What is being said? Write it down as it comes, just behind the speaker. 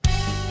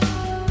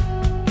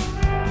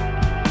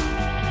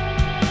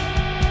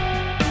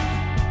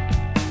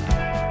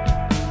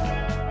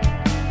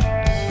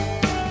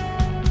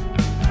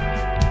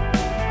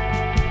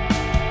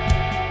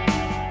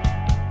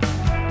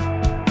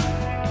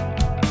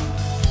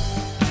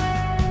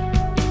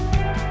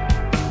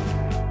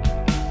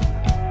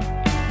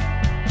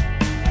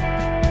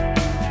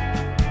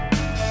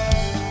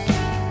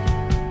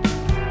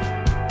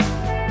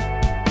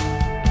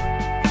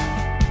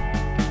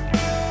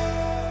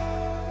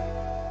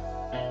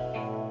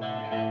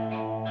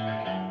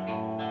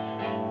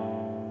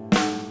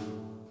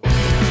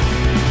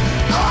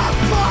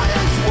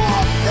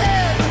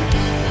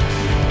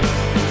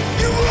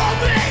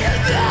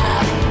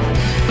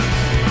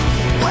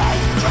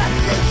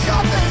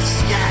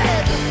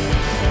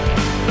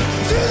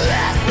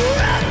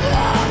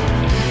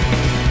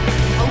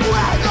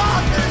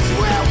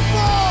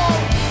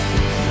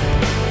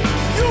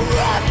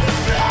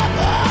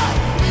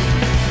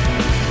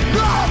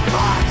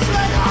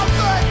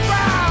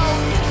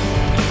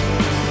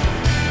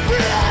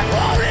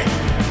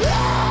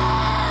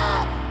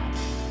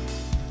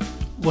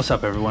What's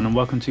up, everyone, and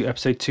welcome to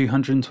episode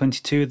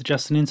 222 of the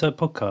Just an Insight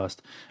podcast,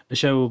 a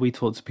show where we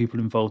talk to people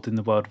involved in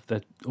the world of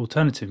their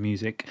alternative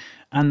music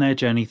and their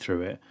journey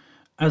through it.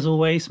 As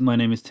always, my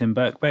name is Tim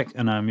Birkbeck,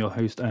 and I'm your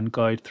host and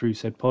guide through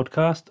said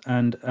podcast.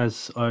 And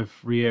as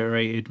I've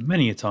reiterated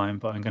many a time,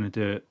 but I'm going to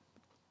do it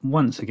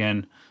once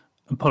again,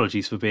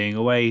 apologies for being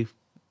away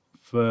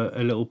for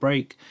a little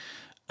break.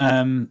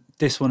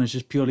 This one is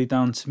just purely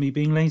down to me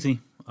being lazy.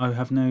 I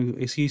have no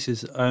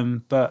excuses.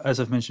 But as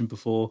I've mentioned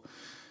before,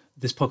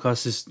 this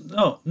podcast is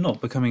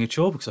not becoming a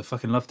chore because I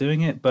fucking love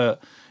doing it,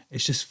 but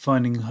it's just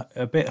finding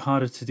a bit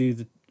harder to do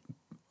the...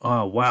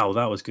 Oh, wow,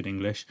 that was good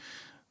English.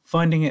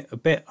 Finding it a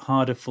bit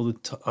harder for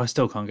the... I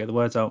still can't get the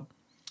words out.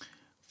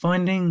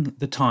 Finding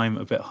the time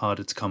a bit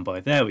harder to come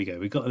by. There we go.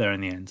 We got there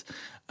in the end.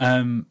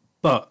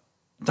 But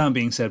that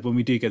being said, when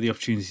we do get the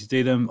opportunity to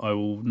do them, I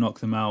will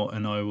knock them out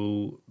and I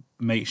will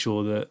make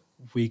sure that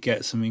we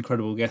get some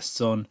incredible guests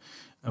on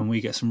and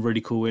we get some really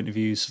cool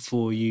interviews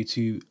for you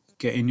to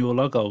get in your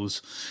lug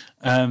holes.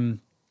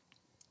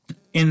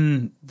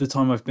 In the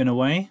time I've been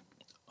away,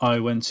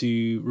 I went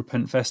to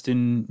Repent Fest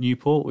in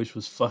Newport, which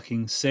was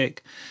fucking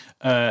sick,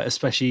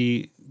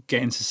 especially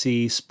getting to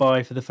see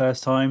Spy for the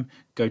first time.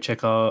 Go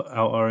check out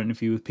our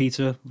interview with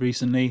Peter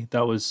recently.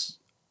 That was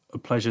a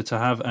pleasure to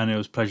have, and it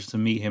was a pleasure to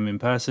meet him in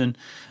person,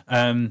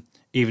 even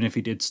if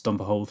he did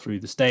stomp a hole through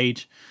the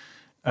stage.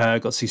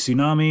 Got to see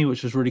Tsunami,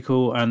 which was really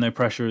cool, and No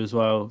Pressure as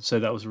well, so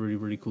that was a really,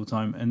 really cool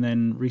time. And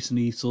then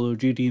recently saw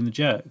Judy and the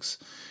Jerks.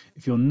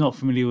 If you're not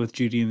familiar with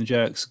Judy and the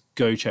Jerks,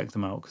 go check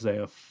them out because they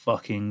are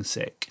fucking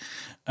sick.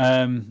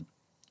 As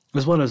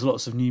well as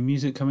lots of new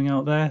music coming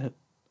out in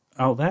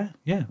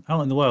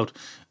the world.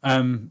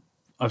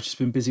 I've just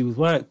been busy with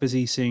work,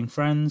 busy seeing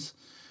friends,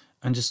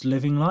 and just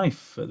living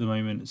life at the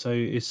moment. So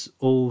it's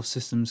all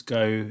systems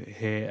go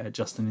here at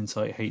Just an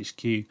Insight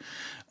HQ.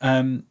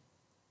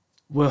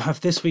 We'll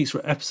have this week's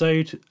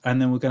episode,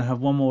 and then we're going to have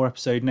one more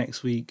episode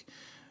next week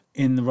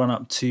in the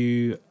run-up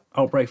to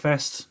Outbreak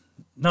Fest.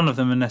 None of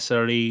them are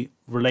necessarily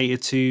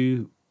related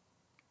to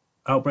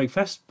Outbreak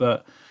Fest,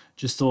 but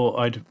just thought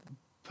I'd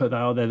put that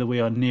out there that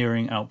we are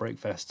nearing Outbreak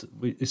Fest.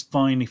 It's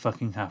finally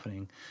fucking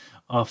happening.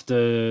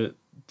 After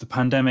the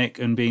pandemic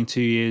and being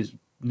 2 years,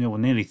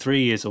 nearly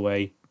 3 years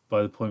away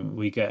by the point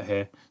we get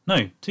here.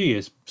 No, 2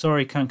 years.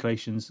 Sorry,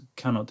 calculations.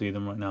 Cannot do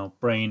them right now.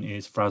 Brain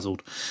is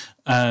frazzled.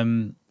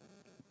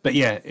 But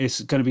yeah,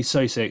 it's going to be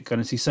so sick. Going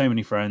to see so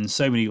many friends,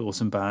 so many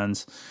awesome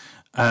bands.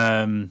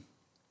 And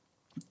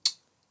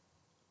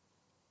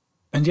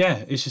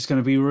yeah, it's just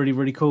going to be a really,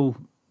 really cool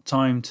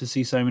time to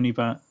see so many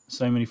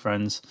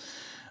friends.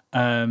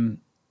 And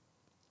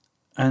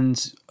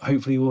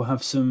hopefully we'll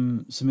have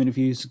some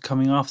interviews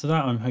coming after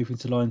that. I'm hoping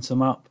to line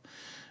some up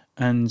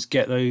and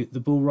get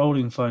the ball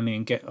rolling finally.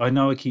 And I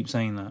know I keep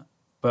saying that,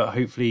 but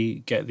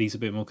hopefully get these a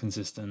bit more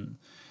consistent.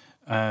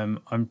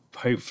 I'm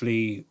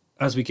hopefully,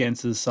 as we get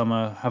into the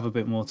summer, have a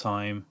bit more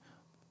time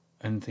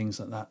and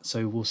things like that.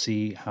 So we'll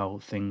see how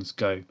things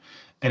go.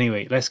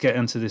 Anyway, let's get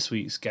into this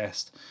week's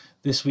guest.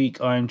 This week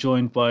I am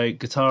joined by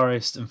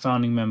guitarist and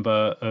founding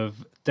member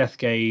of Death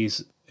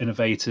Gaze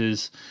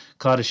Innovators,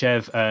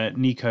 Kardashev,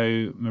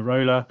 Nico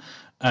Mirola.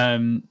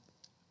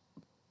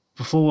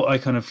 Before I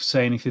kind of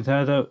say anything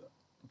there, though,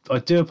 I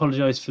do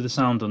apologise for the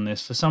sound on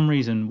this. For some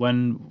reason,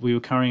 when we were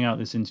carrying out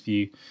this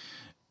interview,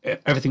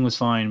 everything was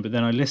fine, but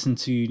then I listened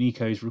to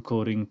Nico's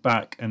recording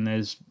back and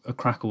there's a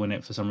crackle in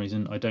it for some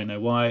reason. I don't know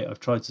why. I've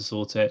tried to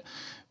sort it,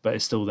 but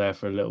it's still there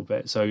for a little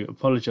bit. So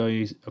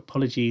apologies.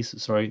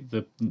 Sorry,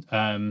 the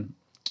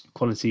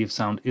quality of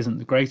sound isn't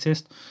the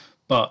greatest,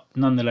 but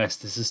nonetheless,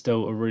 this is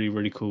still a really,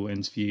 really cool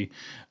interview.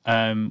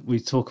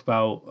 We talk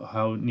about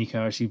how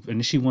Nico actually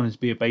initially wanted to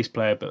be a bass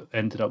player, but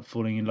ended up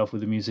falling in love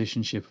with the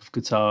musicianship of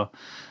guitar.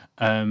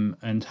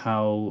 And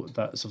how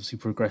that's obviously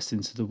progressed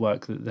into the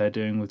work that they're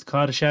doing with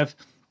Kardashev.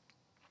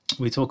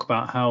 We talk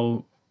about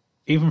how,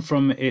 even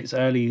from its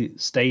early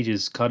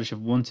stages, Kardashev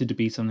wanted to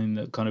be something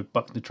that kind of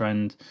bucked the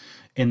trend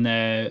in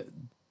their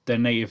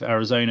native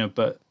Arizona,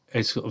 but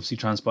it's obviously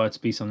transpired to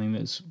be something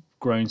that's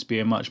grown to be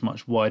a much,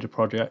 much wider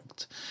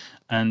project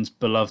and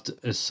beloved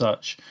as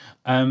such.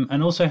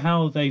 And also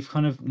how they've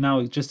kind of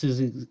now just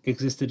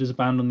existed as a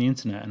band on the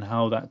internet and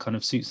how that kind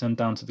of suits them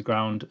down to the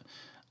ground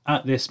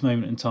at this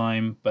moment in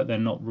time, but they're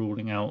not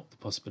ruling out the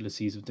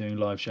possibilities of doing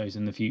live shows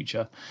in the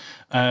future.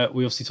 We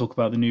obviously talk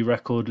about the new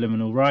record,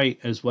 Liminal Right,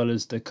 as well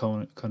as the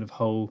kind of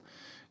whole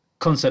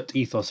concept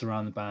ethos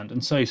around the band,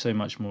 and so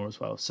much more as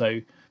well.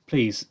 So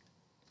please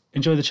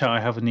enjoy the chat I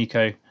have with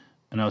Nico,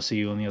 and I'll see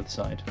you on the other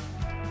side.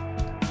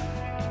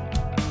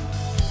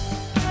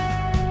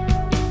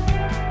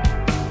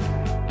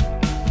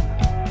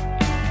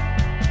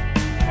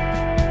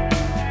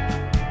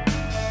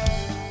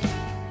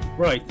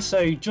 Right,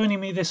 so joining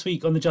me this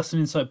week on the Just an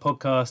Insight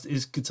podcast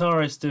is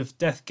guitarist of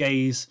Death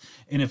Gaze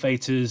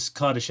Innovators,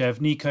 Kardashev,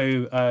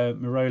 Nico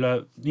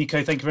Mirola.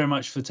 Nico, thank you very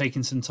much for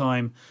taking some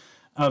time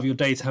out of your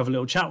day to have a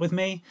little chat with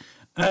me.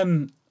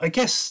 I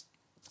guess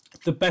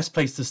the best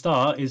place to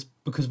start is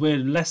because we're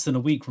less than a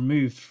week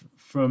removed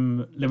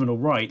from Liminal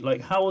Right.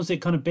 Like, how has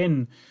it kind of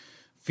been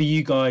for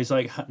you guys,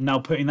 like now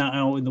putting that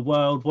out in the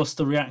world? What's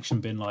the reaction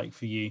been like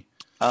for you?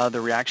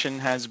 The reaction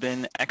has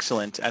been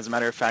excellent. As a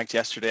matter of fact,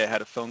 yesterday I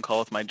had a phone call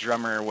with my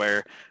drummer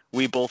where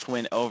we both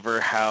went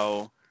over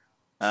how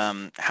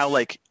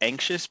like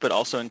anxious but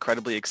also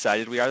incredibly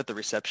excited we are that the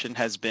reception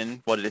has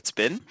been what it's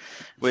been,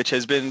 which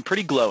has been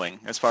pretty glowing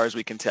as far as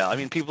we can tell. I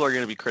mean, people are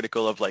going to be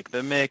critical of like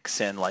the mix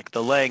and like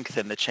the length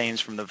and the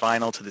change from the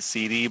vinyl to the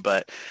CD,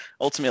 but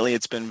ultimately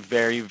it's been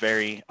very,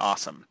 very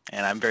awesome,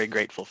 and I'm very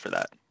grateful for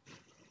that.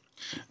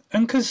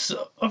 And because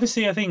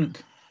obviously, I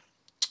think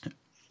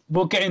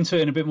we'll get into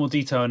it in a bit more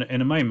detail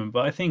in a moment,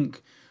 but I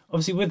think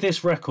obviously with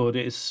this record,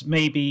 it's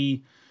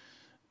maybe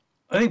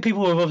I think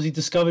people have obviously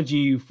discovered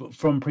you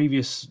from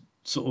previous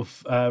sort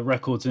of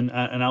records and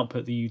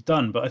output that you've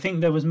done, but I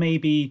think there was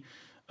maybe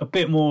a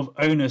bit more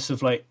onus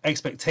of like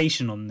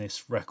expectation on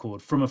this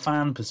record from a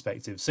fan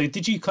perspective. So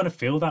did you kind of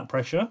feel that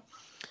pressure?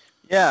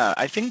 Yeah,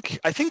 I think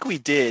we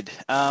did.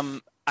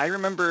 I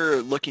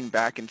remember looking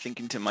back and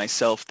thinking to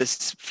myself,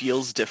 this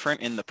feels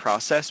different in the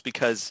process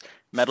because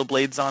Metal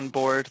Blade's on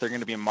board. They're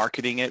going to be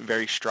marketing it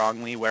very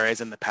strongly, whereas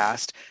in the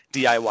past,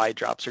 DIY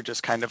drops are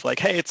just kind of like,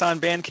 hey, it's on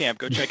Bandcamp,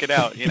 go check it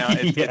out. You know,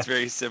 Yeah. it's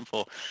very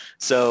simple.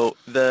 So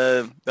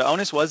the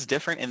onus was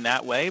different in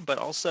that way, but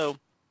also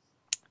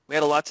we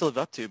had a lot to live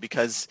up to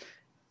because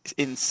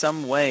in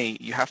some way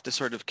you have to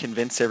sort of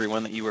convince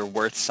everyone that you were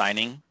worth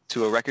signing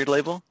to a record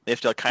label. They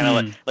have to kind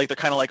of Mm, like they're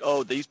kind of like,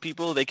 oh, these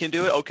people, they can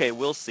do it. Okay,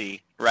 we'll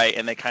see, right?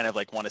 And they kind of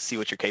like want to see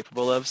what you're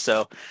capable of.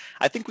 So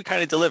I think we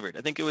kind of delivered.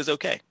 I think it was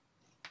okay.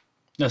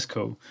 that's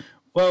cool.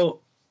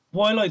 Well,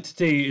 what I like to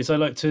do is I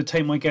like to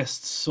take my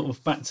guests sort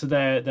of back to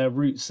their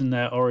roots and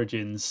their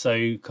origins.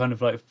 So kind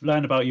of like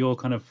learn about your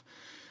kind of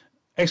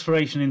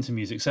exploration into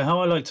music. So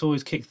how I like to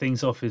always kick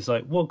things off is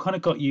like, what kind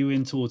of got you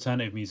into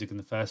alternative music in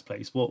the first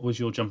place? What was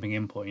your jumping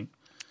in point?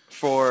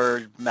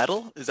 For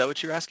metal, is that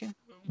what you're asking?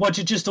 What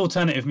just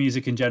alternative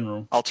music in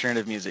general?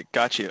 Alternative music.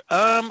 Got you.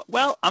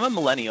 Well, I'm a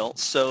millennial,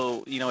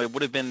 so you know it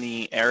would have been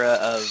the era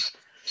of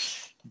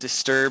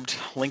Disturbed,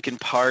 Linkin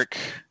Park,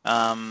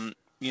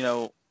 you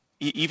know,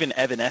 even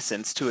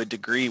Evanescence to a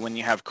degree when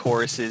you have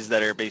choruses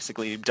that are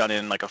basically done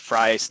in like a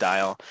fry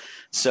style.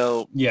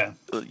 So Yeah,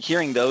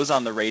 hearing those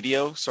on the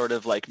radio sort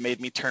of like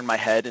made me turn my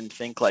head and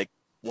think like,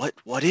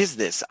 what is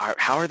this?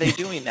 How are they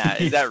doing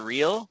that? Is that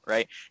real?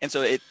 Right. And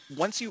so it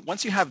once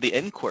you have the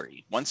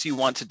inquiry, once you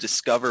want to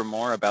discover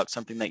more about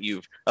something that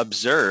you've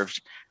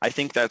observed, I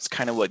think that's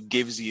kind of what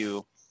gives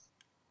you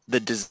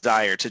the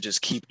desire to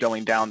just keep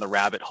going down the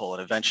rabbit hole,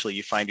 and eventually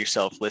you find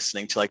yourself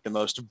listening to like the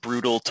most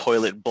brutal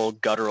toilet bowl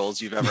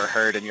gutturals you've ever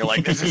heard, and you're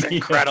like, this is yeah.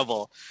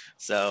 incredible.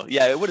 So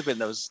yeah, it would have been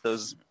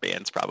those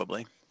bands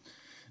probably.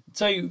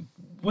 So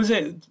was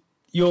it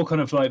your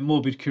kind of like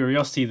morbid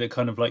curiosity that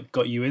kind of like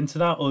got you into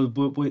that, or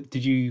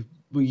did you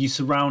were you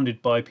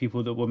surrounded by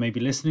people that were maybe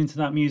listening to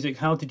that music?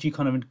 How did you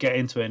kind of get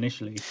into it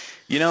initially?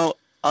 You know,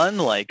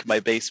 unlike my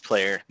bass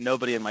player,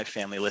 nobody in my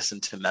family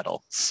listened to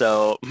metal.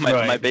 So my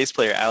Right. bass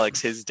player, Alex,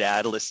 his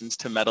dad listens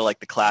to metal, like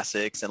the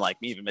classics and like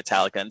even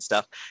Metallica and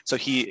stuff. So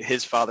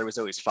his father was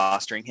always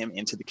fostering him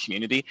into the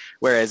community.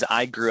 Whereas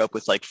I grew up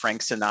with like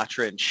Frank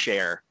Sinatra and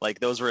Cher. Like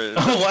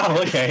Oh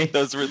wow. Okay.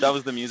 that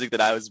was the music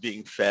that I was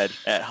being fed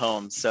at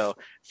home. So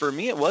for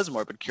me, it was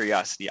morbid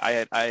curiosity.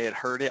 I had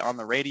heard it on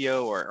the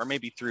radio or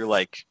maybe through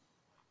like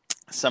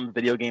some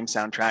video game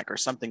soundtrack or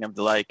something of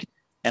the like,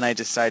 and I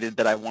decided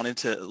that I wanted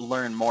to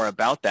learn more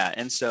about that.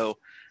 And so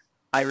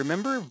I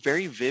remember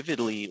very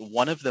vividly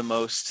one of the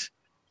most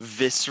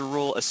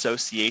visceral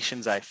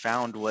associations I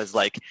found was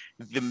like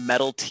the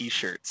metal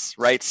t-shirts,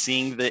 right?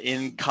 Seeing the Yeah.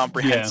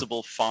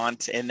 incomprehensible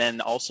font and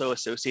then also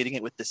associating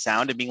it with the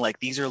sound and being like,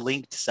 these are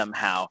linked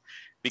somehow.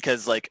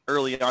 Because like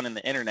early on in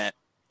the internet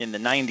in the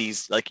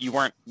 90s, like you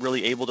weren't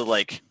really able to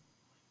like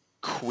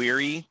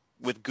query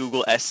with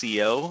Google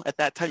SEO at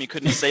that time. You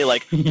couldn't say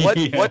like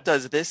Yeah. what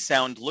does this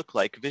sound look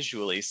like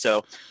visually.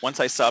 So once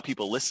I saw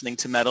people listening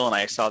to metal and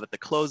I saw that the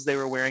clothes they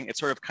were wearing, it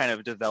sort of kind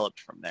of developed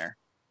from there.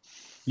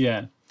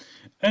 Yeah.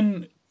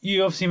 And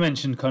you obviously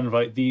mentioned kind of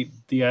like the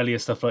earlier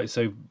stuff, like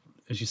so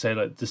as you say,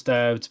 like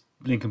Disturbed,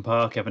 Linkin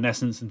Park,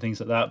 Evanescence, and things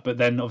like that. But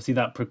then obviously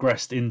that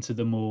progressed into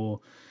the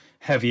more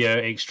heavier,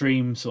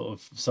 extreme sort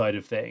of side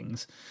of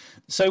things.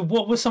 So,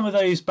 what were some of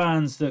those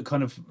bands that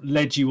kind of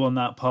led you on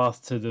that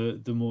path to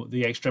the more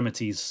the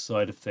extremities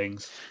side of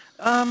things?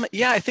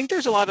 Yeah, I think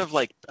there's a lot of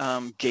like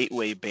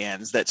gateway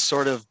bands that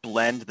sort of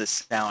blend the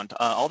sound.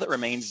 All That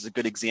Remains is a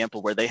good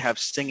example where they have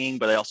singing,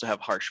 but they also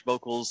have harsh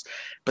vocals.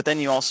 But then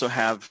you also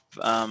have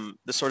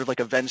the sort of like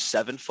Avenged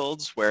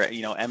Sevenfolds, where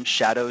you know M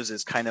Shadows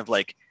is kind of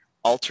like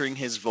altering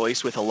his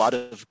voice with a lot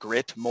of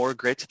grit, more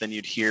grit than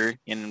you'd hear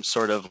in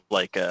sort of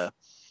like a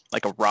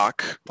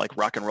rock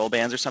and roll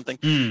bands or something.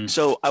 Mm,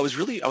 So I was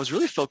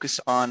really focused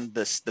on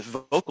the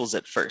vocals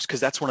at first because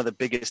that's one of the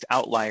biggest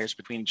outliers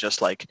between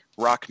just like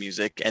rock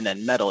music and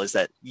then metal is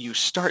that you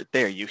start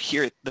there, you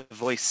hear it, the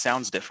voice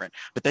sounds different,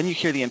 but then you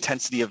hear the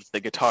intensity of the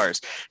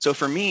guitars. So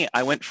for me,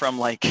 I went from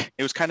like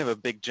it was kind of a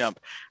big jump.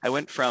 I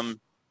went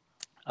from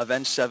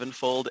Avenged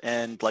Sevenfold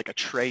and like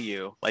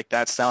Atreyu, like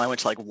that style. I went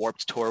to like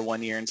Warped Tour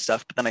one year and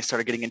stuff, but then I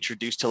started getting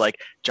introduced to like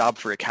Job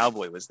for a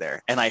Cowboy was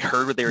there, and I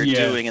heard what they were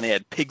Yeah. doing, and they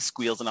had pig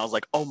squeals, and I was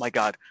like, oh my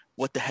god,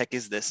 what the heck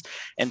is this?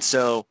 And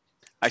so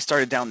I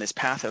started down this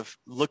path of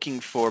looking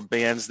for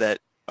bands that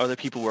other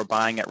people were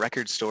buying at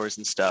record stores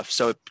and stuff.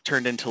 So it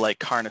turned into like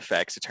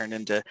Carnifex, it turned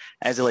into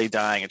As I Lay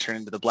Dying, it turned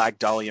into the Black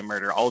Dahlia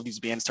Murder. All of these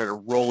bands started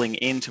rolling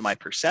into my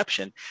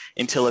perception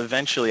until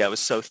eventually I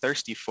was so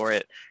thirsty for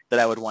it that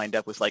I would wind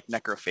up with like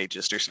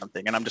Necrophagist or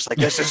something. And I'm just like,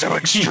 this is so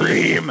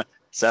extreme.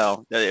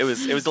 So it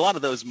was a lot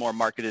of those more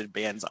marketed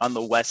bands on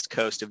the West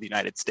Coast of the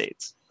United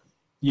States.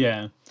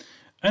 Yeah.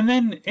 And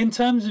then in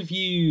terms of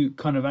you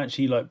kind of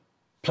actually like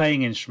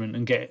playing instrument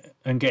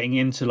and getting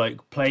into like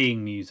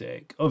playing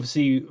music,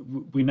 obviously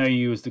we know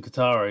you as the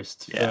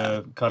guitarist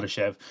for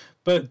Kardashev,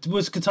 but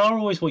was guitar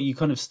always what you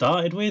kind of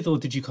started with, or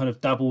did you kind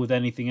of dabble with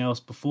anything else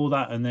before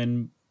that and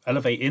then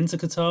elevate into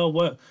guitar?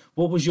 What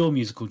was your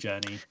musical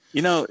journey?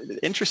 You know,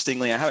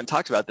 interestingly, I haven't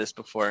talked about this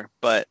before,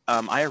 but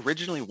I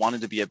originally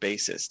wanted to be a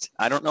bassist.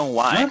 I don't know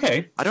why.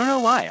 Okay. I don't know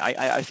why.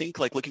 I think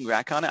like looking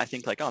back on it, I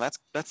think like, oh,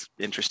 that's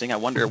interesting. I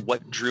wonder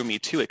what drew me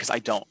to it, because I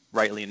don't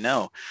rightly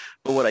know.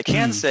 But what I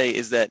can say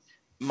is that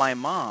my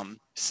mom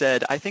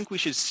said, I think we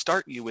should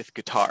start you with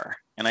guitar.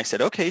 And I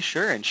said, okay,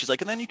 sure. And she's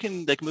like, and then you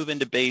can like move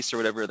into bass or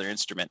whatever other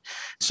instrument.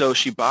 So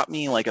she bought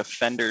me like a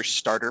Fender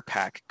starter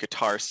pack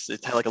guitar.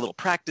 It had like a little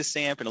practice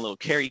amp and a little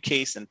carry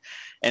case, and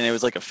it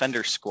was like a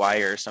Fender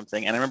Squire or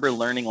something. And I remember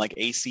learning like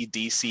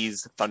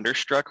AC/DC's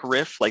Thunderstruck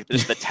riff, like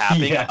just the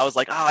tapping. I was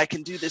like, oh, I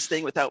can do this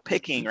thing without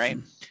picking, right?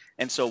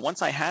 And so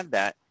once I had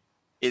that,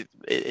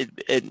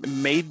 it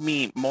made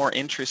me more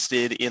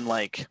interested in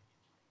like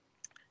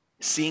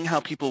seeing how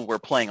people were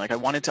playing. Like I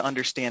wanted to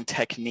understand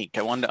technique.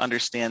 I wanted to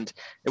understand,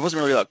 it wasn't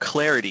really about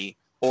clarity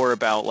or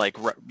about like,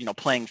 you know,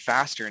 playing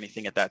fast or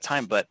anything at that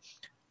time, but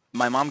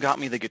my mom got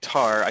me the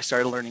guitar. I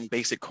started learning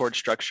basic chord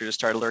structures,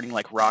 started learning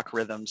like rock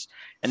rhythms.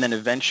 And then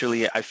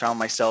eventually I found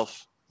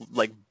myself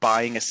like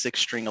buying a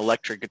 6-string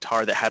electric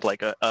guitar that had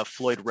like a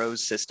Floyd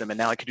Rose system. And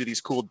now I could do these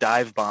cool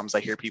dive bombs I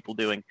hear people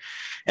doing.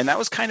 And that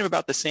was kind of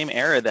about the same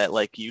era that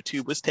like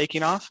YouTube was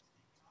taking off.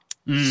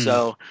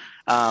 So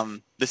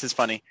this is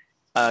funny.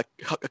 A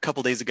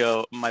couple days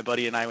ago, my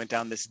buddy and I went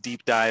down this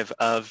deep dive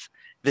of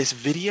this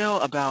video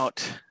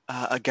about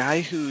a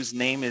guy whose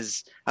name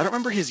is, I don't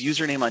remember his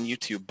username on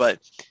YouTube, but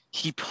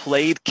he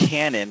played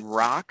canon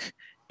rock,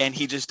 and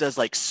he just does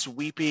like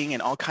sweeping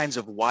and all kinds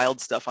of wild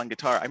stuff on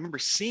guitar. I remember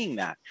seeing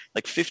that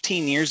like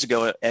 15 years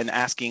ago and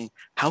asking,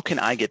 how can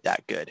I get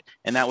that good?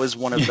 And that was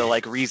one of the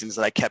like reasons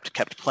that I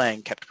kept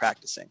playing, kept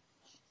practicing.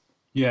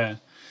 Yeah.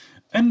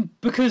 And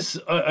because,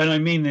 and I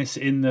mean this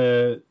in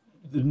the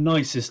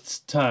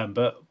nicest term,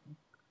 but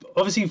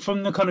obviously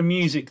from the kind of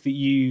music that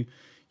you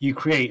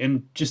create,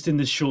 and just in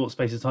this short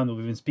space of time that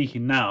we've been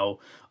speaking now,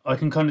 I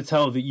can kind of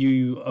tell that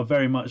you are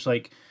very much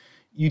like,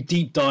 you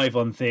deep dive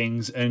on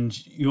things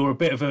and you're a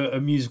bit of a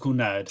musical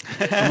nerd.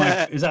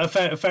 Is that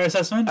a fair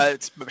assessment?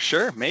 It's,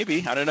 sure,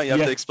 maybe. I don't know. You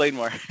have to explain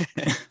more.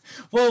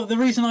 Well, the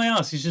reason I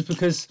ask is just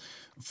because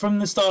from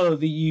the style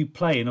that you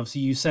play, and obviously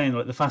you saying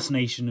like the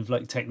fascination of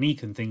like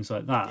technique and things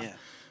like that. Yeah.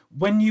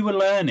 When you were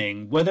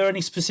learning, were there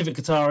any specific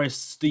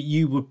guitarists that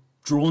you were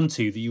drawn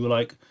to that you were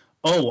like,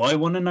 oh, I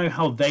want to know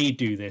how they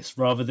do this,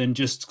 rather than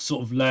just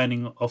sort of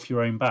learning off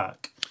your own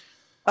back?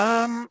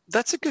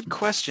 That's a good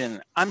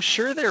question. I'm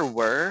sure there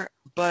were,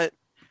 but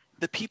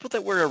the people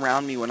that were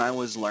around me when I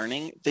was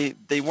learning,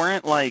 they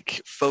weren't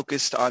like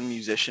focused on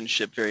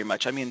musicianship very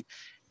much. I mean,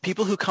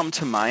 people who come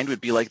to mind would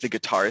be like the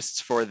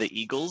guitarists for the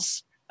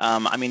Eagles.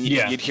 I mean,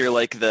 you'd hear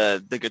like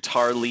the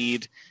guitar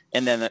lead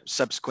and then a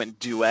subsequent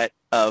duet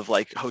of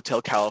like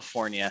Hotel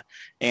California.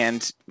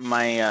 And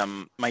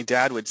my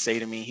dad would say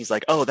to me, he's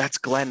like, oh, that's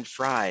Glenn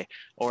Frey,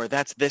 or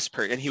that's this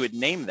person. And he would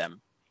name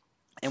them.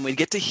 And we'd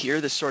get to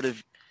hear the sort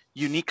of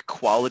unique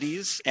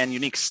qualities and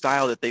unique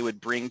style that they would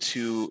bring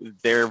to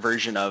their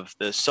version of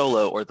the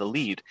solo or the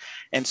lead.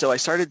 And so I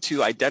started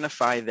to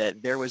identify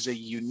that there was a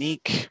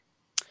unique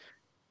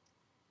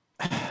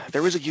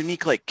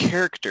like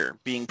character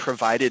being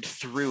provided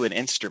through an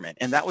instrument.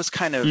 And that was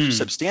kind of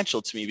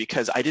substantial to me,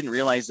 because I didn't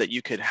realize that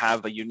you could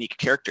have a unique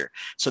character.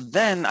 So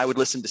then I would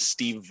listen to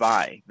Steve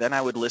Vai. Then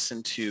I would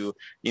listen to,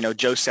 you know,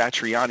 Joe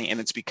Satriani. And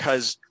it's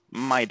because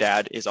my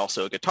dad is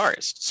also a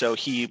guitarist. So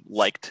he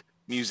liked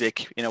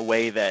music in a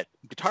way that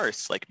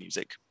guitarists like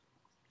music.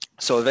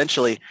 So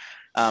eventually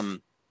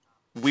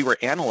we were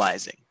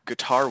analyzing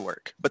guitar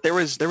work, but there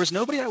was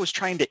nobody I was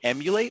trying to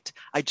emulate.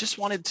 I just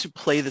wanted to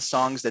play the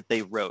songs that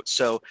they wrote.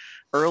 So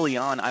early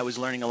on, I was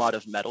learning a lot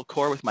of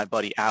metalcore with my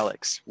buddy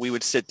Alex. We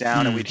would sit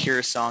down and we'd hear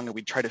a song and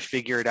we'd try to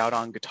figure it out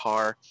on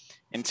guitar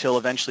until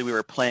eventually we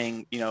were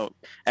playing, you know,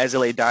 As I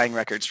Lay Dying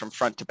records from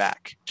front to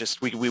back.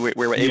 Just we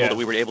were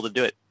able to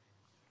do it.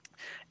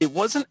 It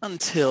wasn't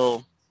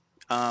until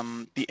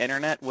the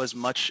internet was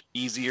much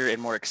easier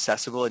and more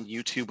accessible, and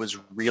YouTube was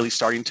really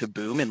starting to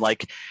boom in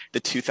like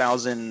the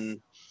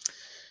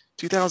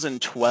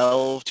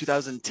 2012,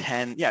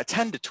 2010,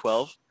 10 to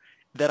 12,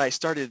 that I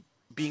started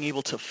being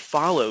able to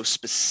follow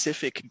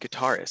specific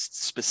guitarists,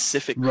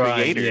 specific Right. Yeah.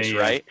 creators, Yeah.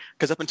 right?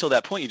 Because up until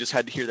that point, you just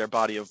had to hear their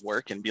body of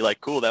work and be like,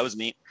 cool, that was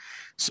neat.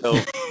 So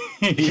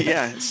Yeah.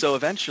 yeah, so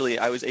eventually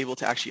I was able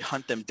to actually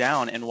hunt them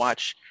down and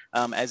watch,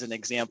 as an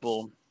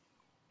example,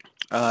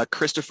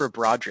 Christopher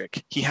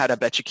Broderick. He had a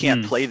Bet You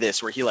Can't Play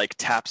This, where he like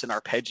taps and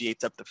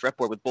arpeggiates up the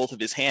fretboard with both of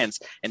his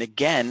hands. And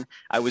again,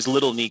 I was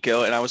little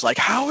Nico and I was like,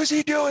 how is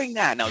he doing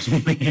that? And I was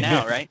freaking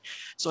out, right?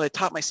 So I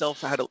taught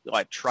myself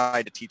I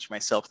tried to teach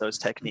myself those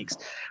techniques.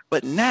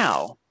 But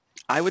now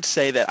I would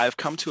say that I've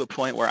come to a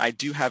point where I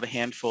do have a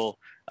handful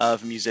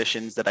of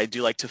musicians that I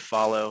do like to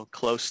follow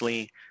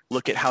closely,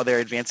 look at how they're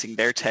advancing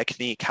their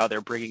technique, how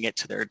they're bringing it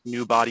to their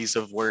new bodies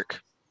of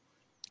work.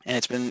 And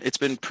it's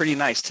been pretty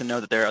nice to know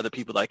that there are other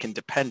people that I can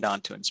depend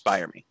on to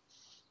inspire me.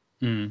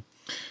 Mm.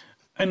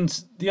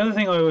 And the other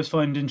thing I always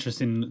find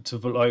interesting to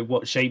like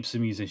what shapes a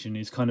musician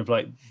is kind of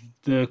like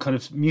the kind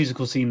of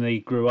musical scene they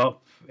grew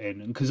up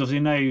in. Because obviously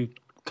now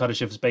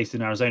Kardashev is based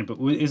in Arizona, but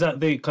is that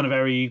the kind of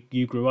area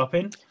you grew up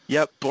in?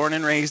 Yep, born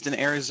and raised in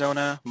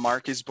Arizona.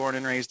 Mark is born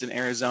and raised in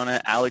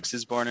Arizona. Alex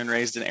is born and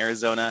raised in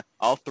Arizona.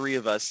 All three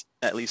of us,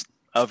 at least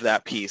of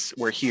that piece,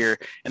 were here.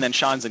 And then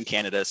Sean's in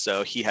Canada,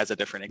 so he has a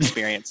different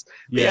experience.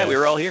 Yeah, we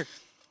were all here.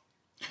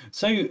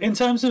 So in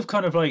terms of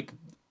kind of like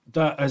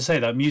that, as I say,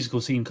 that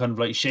musical scene kind of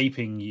like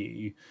shaping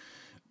you,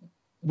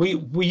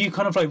 were you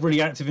kind of like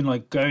really active in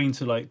like going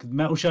to like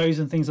metal shows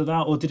and things like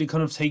that, or did it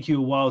kind of take you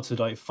a while to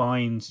like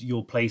find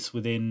your place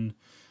within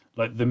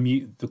like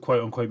the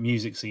quote unquote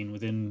music scene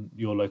within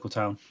your local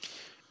town?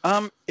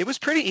 It was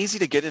pretty easy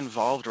to get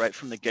involved right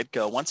from the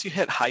get-go. Once you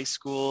hit high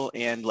school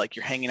and like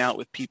you're hanging out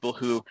with people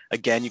who,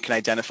 again, you can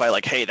identify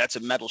like, hey, that's a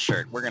metal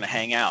shirt, we're going to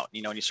hang out,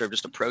 you know, and you sort of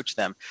just approach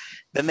them.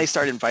 Then they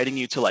start inviting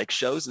you to like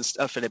shows and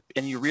stuff.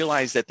 And you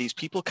realize that these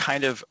people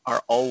kind of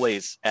are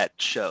always at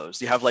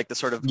shows. You have like the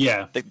sort of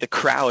the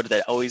crowd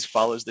that always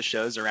follows the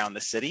shows around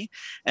the city.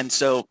 And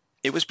so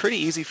it was pretty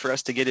easy for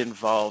us to get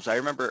involved. I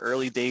remember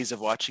early days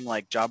of watching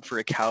like Job for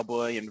a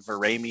Cowboy and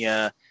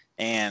Varamia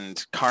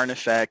and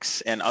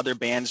Carnifex and other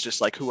bands just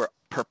like who are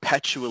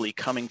perpetually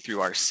coming through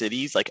our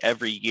cities like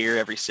every year,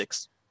 every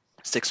six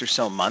or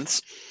so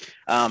months.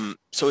 So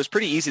it was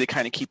pretty easy to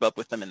kind of keep up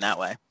with them in that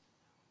way.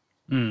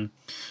 And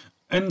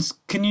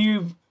can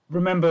you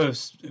remember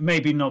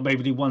maybe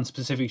one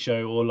specific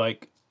show or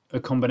like a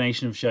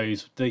combination of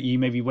shows that you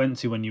maybe went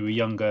to when you were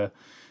younger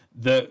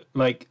that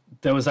like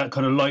there was that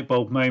kind of light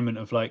bulb moment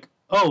of like,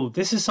 oh,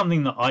 this is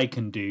something that I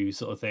can do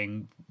sort of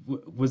thing?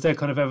 Was there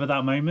kind of ever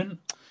that moment?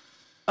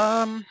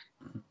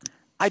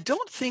 I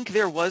don't think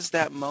there was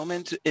that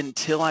moment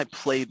until I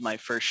played my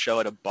first show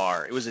at a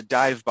bar. It was a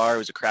dive bar. It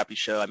was a crappy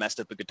show. I messed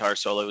up a guitar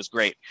solo. It was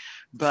great.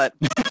 But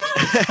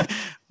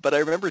but I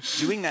remember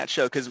doing that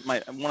show because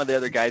one of the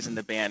other guys in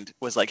the band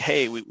was like,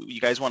 hey,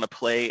 you guys want to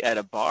play at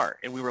a bar?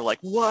 And we were like,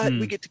 what?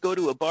 We get to go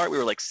to a bar? We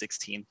were like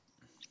 16.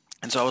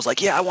 And so I was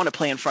like, yeah, I want to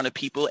play in front of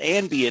people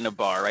and be in a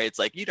bar, right? It's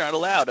like, you're not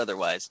allowed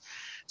otherwise.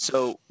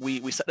 So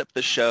we set up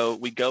the show,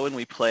 we go and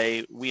we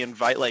play, we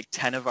invite like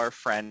 10 of our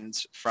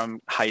friends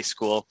from high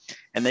school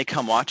and they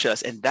come watch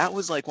us. And that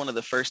was like one of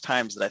the first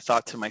times that I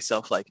thought to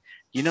myself, like,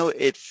 you know,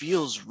 it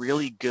feels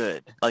really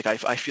good. Like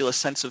I feel a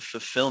sense of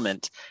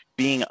fulfillment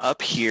being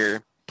up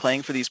here,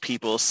 playing for these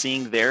people,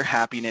 seeing their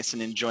happiness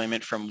and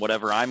enjoyment from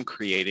whatever I'm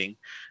creating.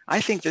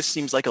 I think this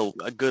seems like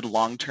a good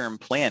long-term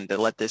plan to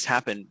let this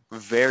happen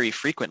very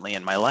frequently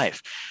in my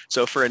life.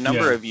 So for a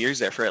number of years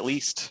there, for at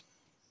least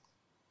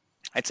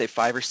I'd say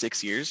 5 or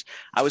 6 years,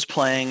 I was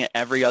playing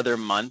every other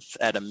month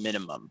at a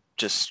minimum,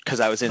 just because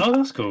I was in. Oh,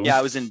 that's cool. Yeah,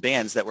 I was in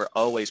bands that were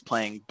always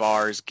playing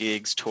bars,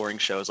 gigs, touring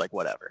shows, like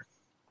whatever.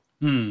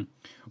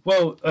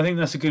 Well, I think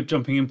that's a good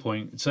jumping in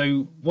point.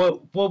 So,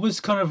 what was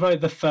kind of like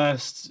the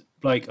first,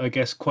 like I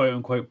guess, quote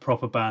unquote,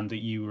 proper band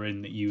that you were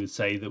in that you would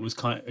say that was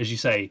kind of, as you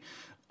say,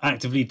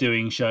 actively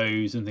doing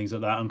shows and things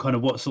like that, and kind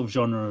of what sort of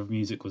genre of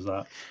music was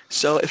that?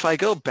 So, if I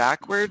go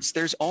backwards,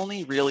 there's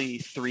only really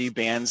 3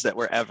 bands that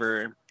were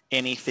ever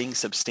anything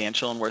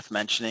substantial and worth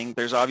mentioning.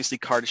 There's obviously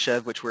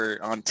Kardashev, which we're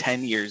on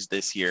 10 years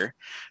this year.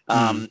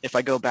 If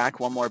I go back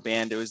one more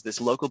band, it was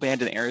this local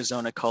band in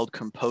Arizona called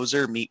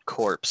Composer Meet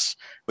Corpse,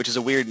 which is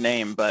a weird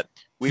name, but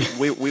we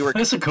were.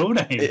 That's a cool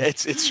name.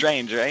 It's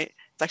strange, right?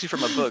 It's actually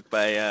from a book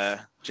by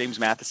James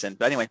Matheson.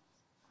 But anyway,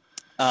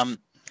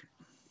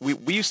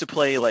 we used to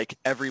play like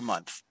every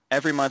month.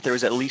 Every month there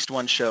was at least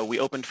one show. We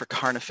opened for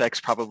Carnifex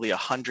probably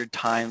 100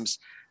 times.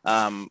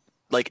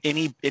 Like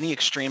any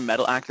extreme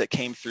metal act that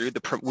came through,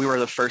 we were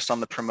the first on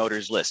the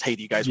promoters list. Hey,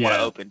 do you guys want to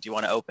open? Do you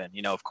want to open?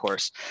 You know, of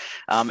course.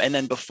 And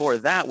then before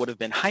that would have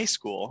been high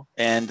school.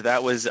 And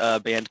that was a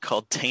band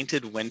called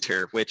Tainted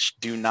Winter, which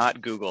do not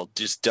Google.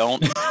 Just do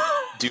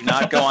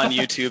not go on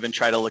YouTube and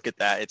try to look at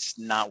that. It's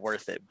not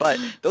worth it. But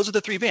those are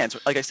the 3 bands.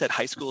 Like I said,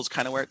 high school is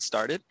kind of where it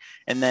started.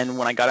 And then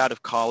when I got out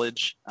of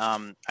college,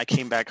 I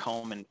came back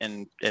home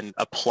and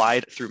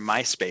applied through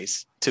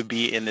MySpace to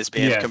be in this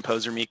band,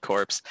 Composer Meet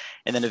Corpse.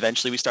 And then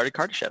eventually we started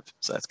Kardashev.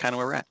 So that's kind of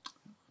where we're at.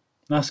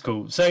 That's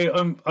cool.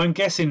 So I'm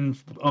guessing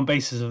on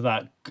basis of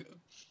that,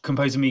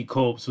 Composer Meet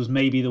Corpse was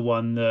maybe the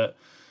one that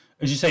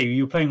as you say,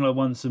 you were playing like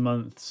once a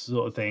month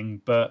sort of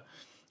thing, but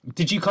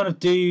did you kind of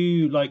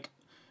do like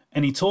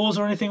any tours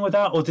or anything with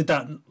that, or did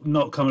that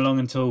not come along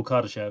until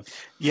Kardashev?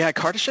 Yeah,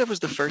 Kardashev was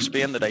the first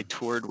band that I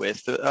toured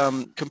with.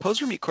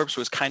 Composer Meat Corpse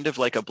was kind of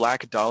like a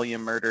Black Dahlia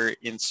Murder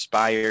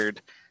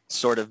inspired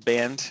sort of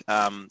band.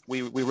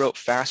 We wrote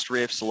fast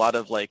riffs, a lot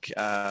of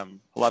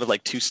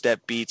like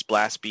two-step beats,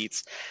 blast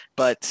beats,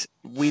 but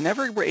we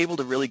never were able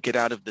to really get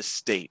out of the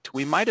state.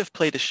 We might have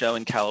played a show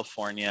in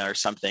California or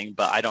something,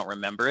 but I don't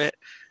remember it.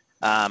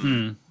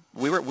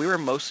 We were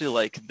mostly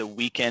like the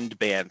weekend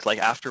band, like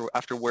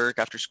after work,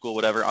 after school,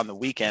 whatever. On the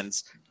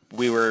weekends,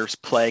 we were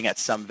playing at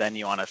some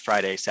venue on a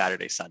Friday,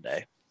 Saturday,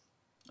 Sunday.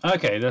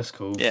 Okay, that's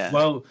cool. Yeah.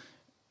 Well,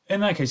 in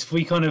that case, if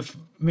we kind of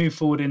move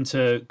forward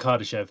into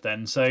Kardashev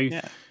then. So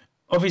Yeah.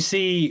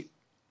 obviously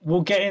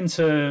we'll get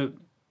into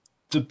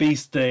the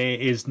beast that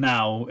it is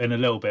now in a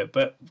little bit,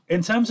 but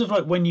in terms of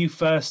like when you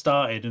first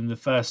started and the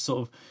first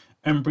sort of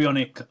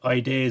embryonic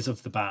ideas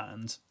of the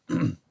band,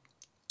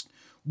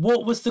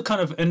 what was the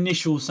kind of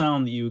initial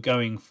sound that you were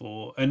going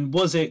for? And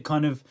was it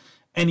kind of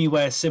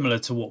anywhere similar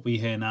to what we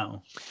hear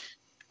now?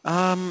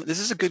 This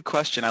is a good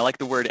question. I like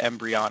the word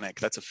embryonic.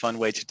 That's a fun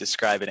way to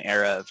describe an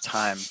era of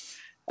time.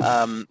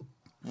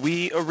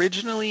 We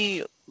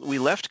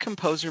left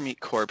Composer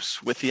Meat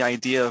Corpse with the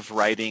idea of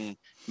writing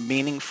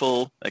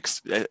meaningful,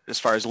 as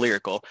far as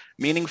lyrical,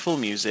 meaningful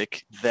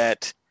music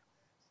that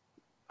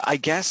I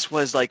guess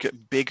was like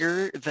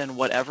bigger than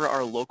whatever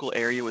our local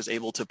area was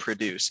able to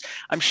produce.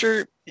 I'm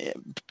sure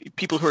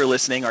people who are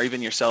listening, or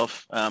even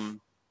yourself,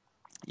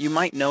 you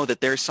might know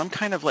that there's some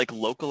kind of like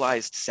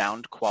localized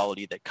sound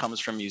quality that comes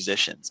from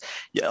musicians.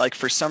 Yeah, like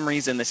for some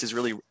reason, this is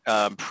really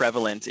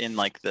prevalent in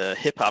like the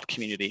hip hop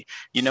community.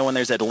 You know, when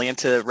there's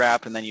Atlanta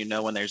rap, and then you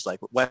know when there's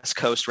like West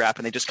Coast rap,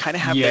 and they just kind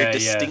of have their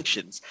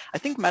distinctions. I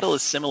think metal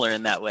is similar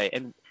in that way.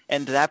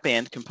 And that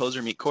band,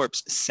 Composer Meat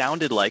Corpse,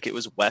 sounded like it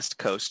was West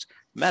Coast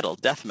metal,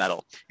 death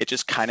metal. It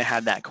just kind of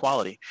had that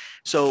quality.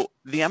 So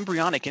the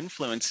embryonic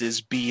influences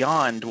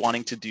beyond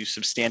wanting to do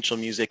substantial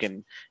music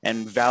and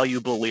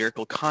valuable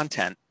lyrical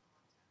content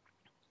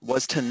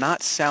was to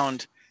not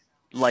sound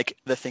like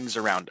the things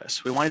around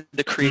us. We wanted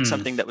to create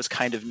something that was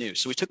kind of new.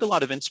 So we took a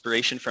lot of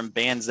inspiration from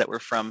bands that were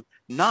from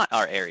not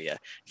our area.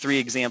 3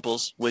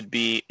 examples would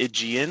be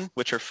Aegean,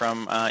 which are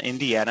from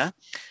Indiana,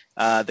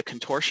 The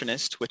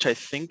Contortionist, which I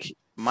think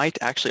might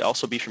actually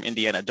also be from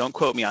Indiana. Don't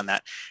quote me on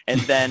that. And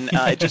then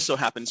it just so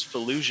happens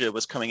Fallujah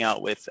was coming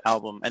out with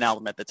an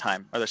album at the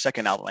time, or their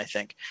second album, I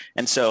think.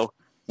 And so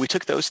we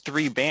took those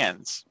 3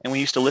 bands and we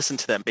used to listen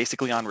to them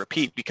basically on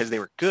repeat because they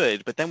were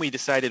good. But then we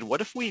decided,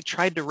 what if we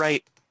tried to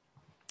write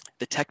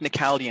the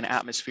technicality and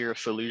atmosphere of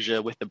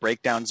Fallujah with the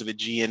breakdowns of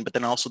Aegean, but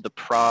then also the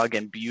prog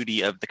and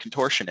beauty of The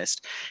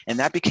Contortionist. And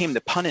that became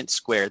the Punnett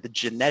Square, the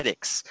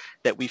genetics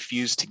that we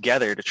fused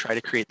together to try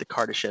to create the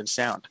Kardashev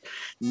sound.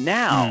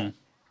 Now,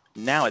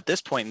 at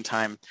this point in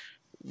time,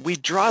 we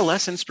draw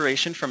less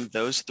inspiration from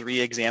those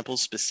 3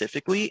 examples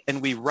specifically,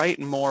 and we write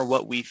more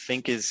what we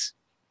think is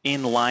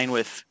in line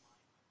with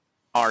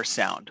our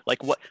sound.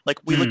 Like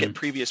we look at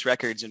previous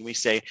records and we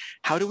say,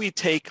 how do we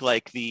take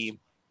like the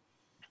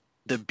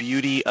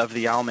beauty of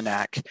the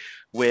Almanac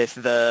with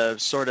the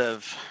sort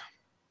of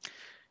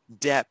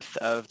depth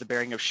of the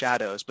Bearing of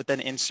Shadows, but then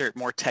insert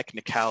more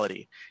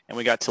technicality? And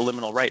we got to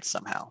Liminal Rights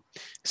somehow.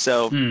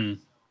 So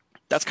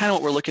that's kind of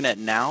what we're looking at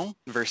now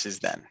versus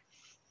then.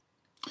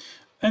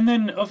 And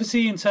then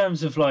obviously in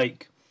terms of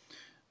like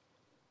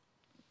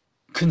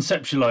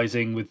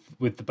conceptualizing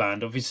with the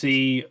band,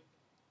 obviously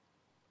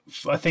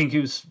I think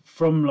it was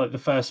from like the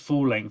first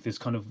full length is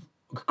kind of,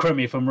 correct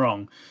me if I'm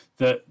wrong,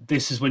 that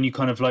this is when you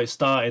kind of like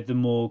started the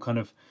more kind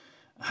of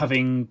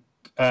having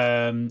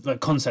like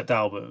concept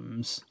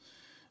albums,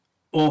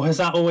 or has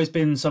that always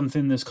been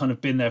something that's kind of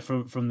been there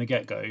from the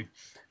get-go?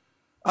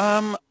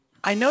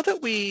 I know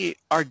that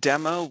our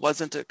demo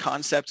wasn't a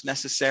concept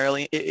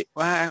necessarily.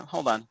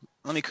 Hold on,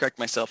 let me correct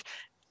myself.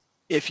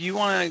 If you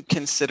want to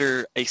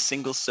consider a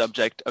single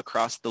subject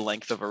across the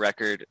length of a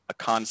record a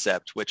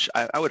concept, which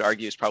I would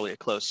argue is probably a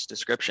close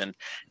description,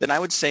 then I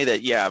would say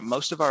that, yeah,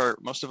 most of our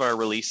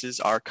releases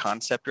are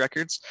concept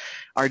records.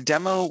 Our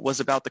demo was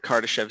about the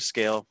Kardashev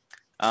scale.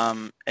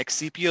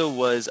 Excipio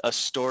was a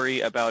story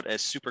about a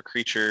super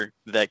creature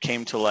that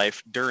came to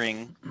life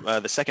during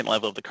the second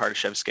level of the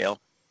Kardashev scale.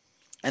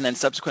 And then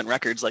subsequent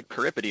records like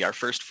Peripety, our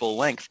first full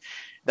length,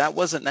 that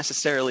wasn't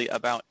necessarily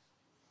about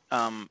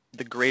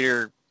the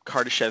greater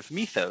Kardashev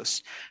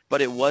mythos,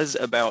 but it was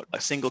about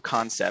a single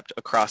concept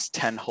across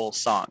 10 whole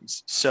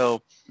songs.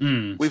 So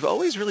we've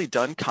always really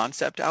done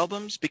concept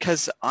albums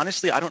because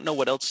honestly, I don't know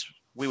what else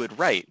we would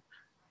write.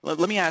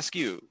 Let me ask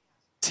you,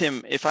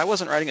 Tim, if I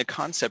wasn't writing a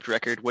concept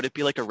record, would it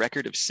be like a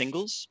record of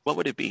singles? What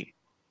would it be?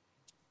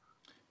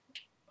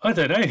 I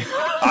don't know.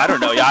 I don't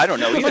know. Yeah, I don't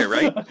know either,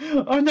 right?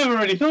 I've never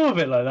really thought of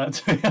it like that,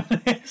 to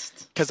be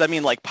honest. Because I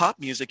mean, like pop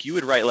music, you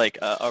would write like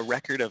a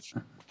record of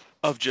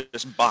of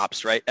just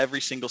bops, right?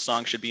 Every single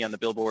song should be on the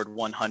Billboard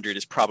 100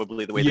 is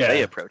probably the way that they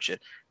Yeah. approach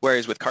it.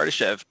 Whereas with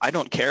Kardashev, I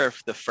don't care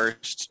if the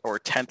first or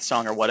 10th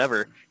song or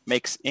whatever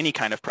makes any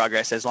kind of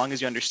progress as long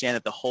as you understand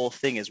that the whole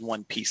thing is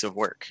one piece of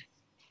work.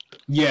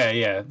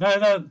 Yeah.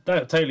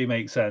 That totally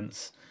makes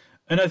sense.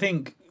 And I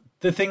think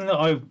the thing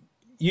that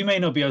you may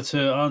not be able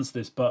to answer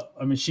this, but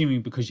I'm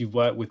assuming because you've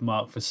worked with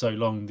Mark for so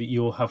long that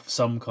you'll have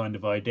some kind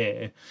of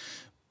idea.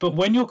 But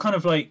when you're kind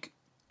of like,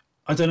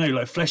 I don't know,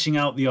 like fleshing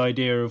out the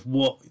idea of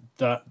what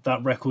that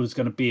record is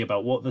going to be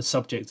about, what the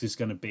subject is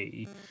going to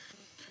be,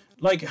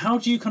 like how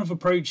do you kind of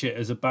approach it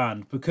as a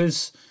band?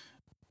 Because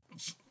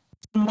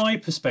from my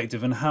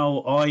perspective and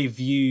how I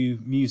view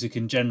music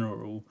in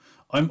general,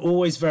 I'm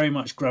always very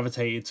much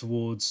gravitated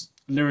towards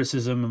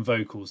lyricism and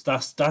vocals.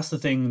 That's the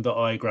thing that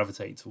I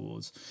gravitate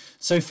towards.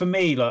 So for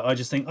me, like I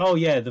just think, oh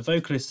yeah, the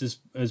vocalist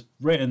has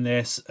written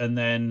this, and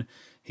then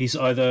he's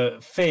either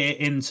fit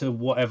into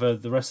whatever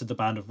the rest of the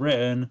band have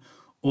written,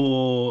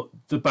 or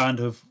the band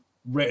have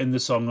written the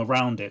song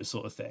around it,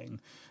 sort of thing.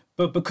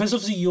 But because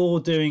obviously you're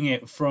doing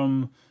it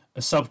from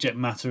a subject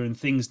matter and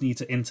things need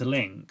to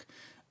interlink,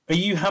 are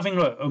you having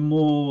like a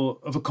more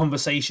of a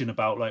conversation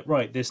about like,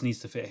 right, this needs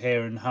to fit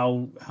here, and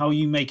how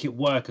you make it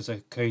work as a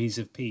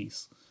cohesive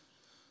piece?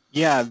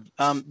 Yeah,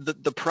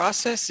 the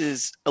process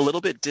is a little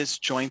bit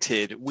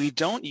disjointed. We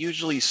don't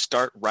usually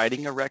start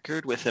writing a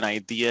record with an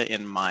idea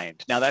in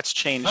mind. Now that's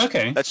changed.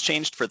 Okay. That's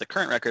changed for the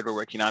current record we're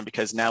working on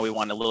because now we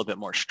want a little bit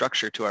more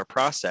structure to our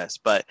process.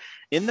 But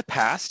in the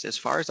past, as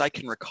far as I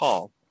can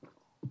recall,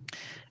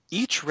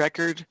 each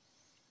record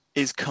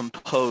is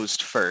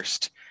composed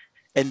first.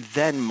 And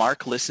then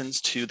Mark listens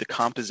to the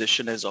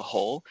composition as a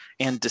whole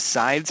and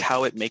decides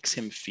how it makes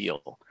him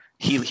feel.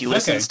 He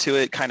listens to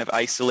it kind of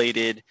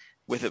isolated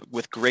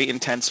with great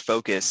intense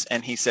focus,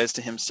 and he says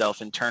to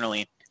himself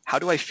internally, how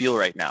do I feel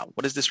right now?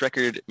 What is this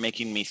record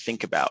making me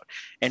think about?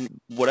 And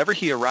whatever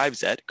he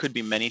arrives at, could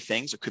be many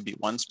things, it could be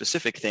one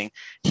specific thing,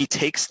 he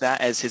takes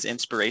that as his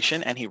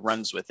inspiration and he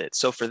runs with it.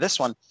 So for this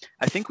one,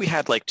 I think we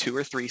had like 2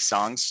 or 3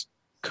 songs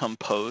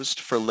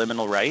composed for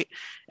Liminal Right.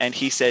 And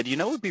he said, you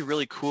know, what would be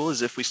really cool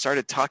is if we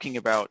started talking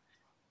about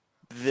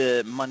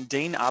the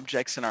mundane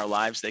objects in our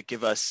lives that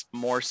give us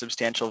more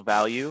substantial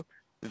value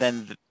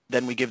than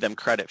we give them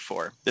credit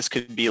for. This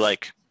could be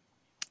like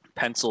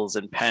pencils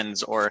and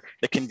pens or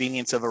the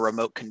convenience of a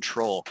remote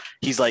control.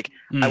 He's like,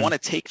 I want to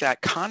take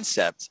that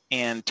concept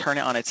and turn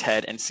it on its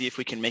head and see if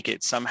we can make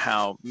it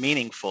somehow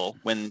meaningful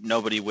when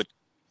nobody would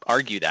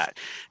argue that.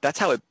 That's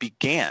how it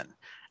began.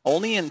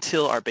 Only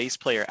until our bass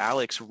player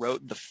Alex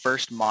wrote the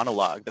first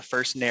monologue, the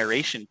first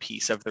narration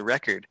piece of the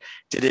record,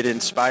 did it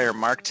inspire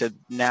Mark to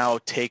now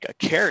take a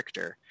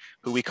character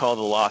who we call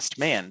the Lost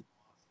Man,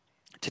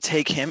 to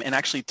take him and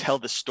actually tell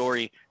the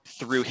story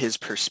through his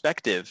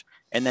perspective.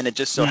 And then it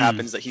just so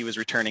happens that he was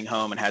returning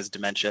home and has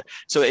dementia.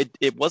 So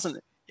it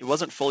wasn't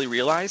fully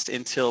realized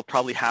until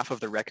probably half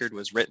of the record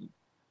was written.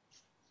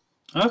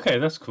 Okay,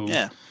 that's cool.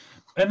 Yeah.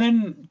 And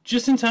then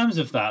just in terms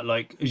of that,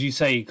 like as you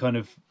say, kind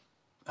of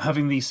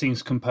having these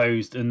things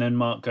composed and then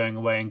Mark going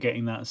away and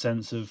getting that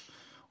sense of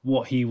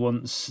what he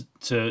wants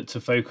to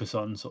focus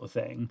on, sort of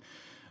thing.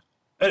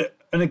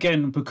 And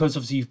again, because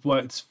obviously you've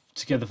worked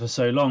together for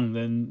so long,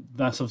 then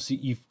that's obviously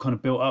you've kind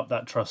of built up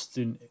that trust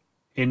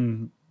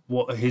in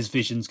what his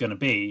vision's going to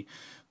be.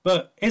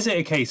 But is it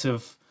a case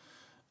of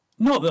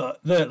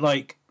not that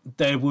like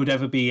there would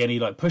ever be any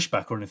like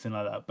pushback or anything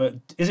like that, but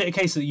is it a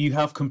case that you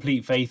have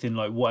complete faith in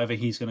like whatever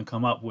he's going to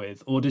come up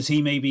with, or does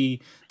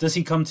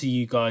he come to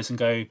you guys and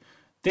go,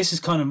 this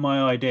is kind of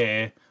my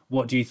idea,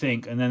 what do you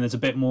think? And then there's a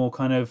bit more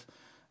kind of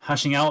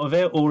hashing out of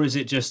it, or is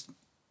it just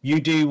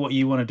you do what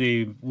you want to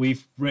do,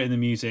 we've written the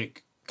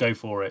music, go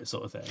for it,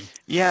 sort of thing?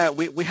 Yeah,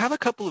 we have a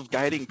couple of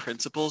guiding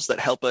principles that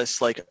help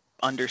us like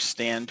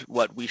understand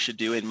what we should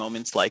do in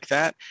moments like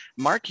that.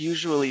 Mark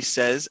usually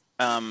says,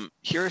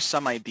 here are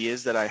some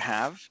ideas that I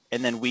have,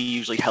 and then we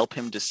usually help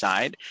him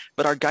decide.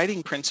 But our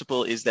guiding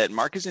principle is that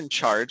Mark is in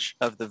charge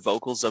of the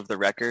vocals of the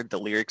record, the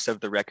lyrics of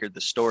the record,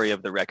 the story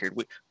of the record.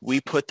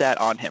 We put that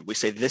on him. We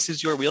say, this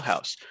is your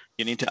wheelhouse.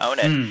 You need to own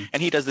it.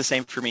 And he does the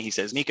same for me. He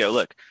says, Nico,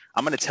 look,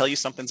 I'm going to tell you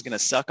something's going to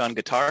suck on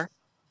guitar.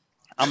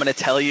 I'm going to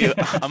tell you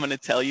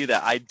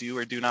that I do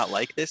or do not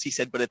like this. He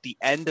said, but at the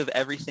end of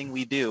everything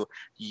we do,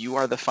 you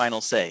are the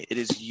final say. It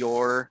is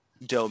your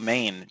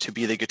domain to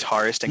be the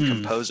guitarist and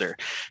composer.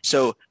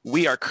 So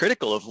we are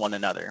critical of one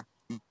another,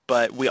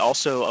 but we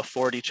also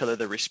afford each other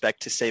the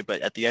respect to say,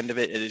 but at the end of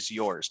it, it is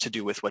yours to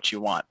do with what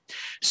you want.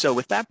 So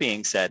with that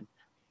being said,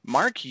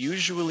 Mark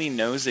usually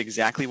knows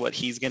exactly what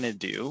he's going to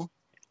do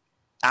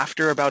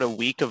after about a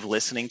week of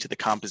listening to the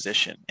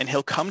composition. And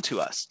he'll come to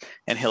us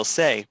and he'll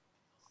say,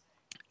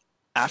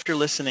 after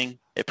listening,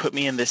 it put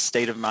me in this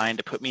state of mind,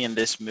 it put me in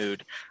this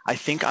mood. I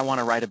think I want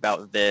to write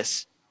about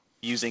this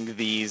using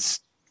these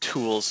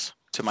tools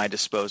to my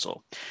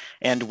disposal.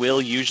 And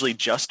we'll usually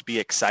just be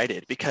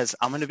excited because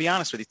I'm going to be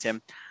honest with you,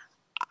 Tim,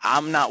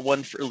 I'm not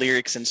one for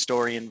lyrics and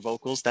story and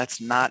vocals.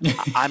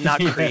 I'm not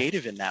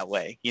creative in that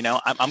way.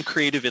 I'm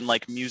creative in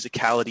like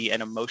musicality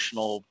and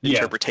emotional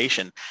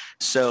interpretation.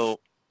 So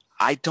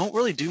I don't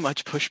really do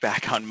much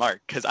pushback on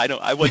Mark because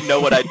I wouldn't know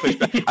what I'd push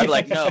back. I'd be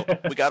like, no,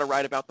 we got to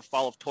write about the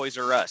fall of Toys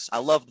R Us. I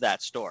love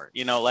that store.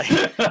 You know, like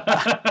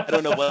I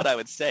don't know what I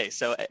would say.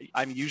 So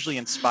I'm usually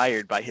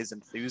inspired by his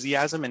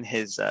enthusiasm and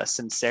his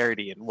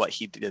sincerity in what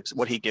he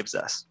gives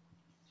us.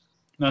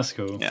 That's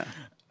cool. Yeah.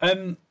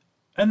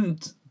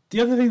 And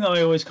the other thing that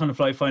I always kind of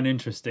like find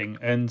interesting,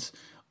 and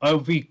I'll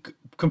be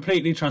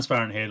completely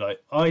transparent here. Like,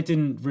 I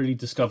didn't really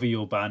discover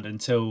your band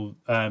until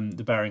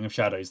the Bearing of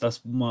Shadows. That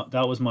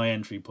was my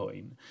entry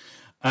point.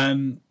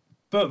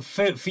 But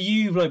for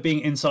you, like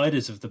being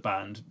insiders of the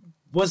band,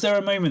 was there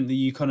a moment that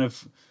you kind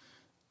of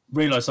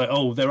realized, like,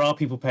 oh, there are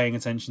people paying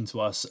attention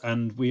to us,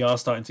 and we are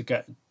starting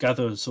to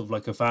gather sort of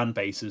like a fan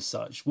base as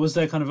such? Was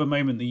there kind of a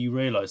moment that you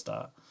realized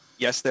that?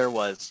 Yes, there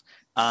was.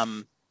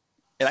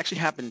 It actually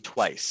happened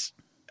twice.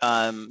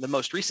 The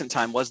most recent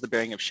time was the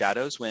Bearing of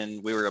Shadows,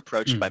 when we were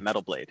approached by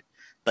Metal Blade.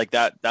 Like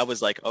that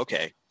was like,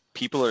 okay,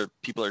 people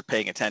are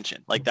paying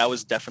attention. Like that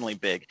was definitely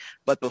big.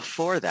 But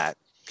before that,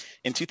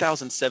 in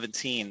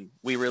 2017,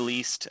 we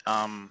released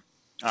our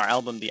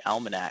album, The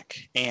Almanac,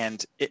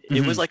 and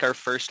it was like our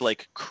first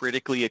like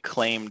critically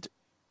acclaimed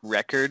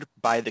record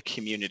by the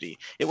community.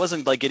 It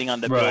wasn't like getting on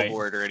the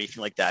Billboard or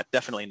anything like that.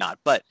 Definitely not.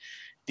 But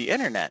the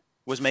internet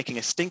was making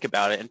a stink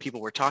about it, and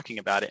people were talking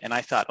about it. And I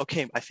thought,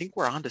 okay, I think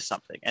we're onto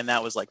something. And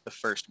that was like the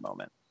first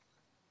moment.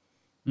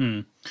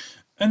 And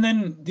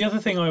then the other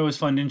thing I always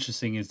find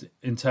interesting is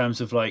in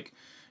terms of like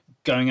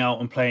going out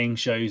and playing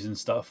shows and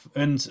stuff.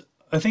 And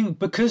I think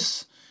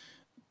because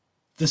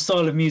the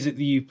style of music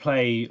that you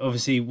play,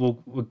 obviously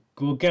we'll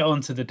get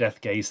onto the Death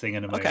Gaze thing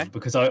in a moment,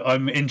 because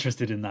I'm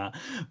interested in that.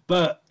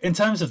 But in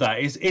terms of that,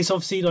 it's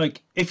obviously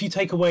like, if you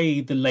take away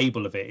the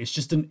label of it, it's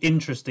just an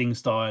interesting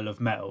style of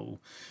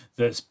metal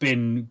that's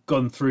been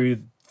gone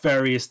through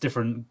various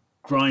different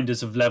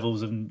grinders of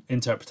levels and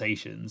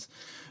interpretations.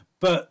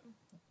 But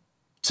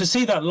to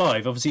see that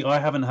live, obviously I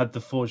haven't had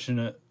the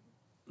fortunate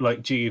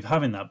like duty of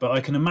having that, but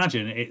I can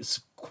imagine it's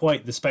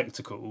quite the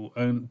spectacle,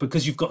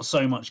 because you've got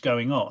so much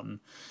going on.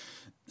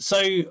 So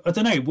I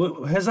don't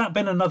know, has that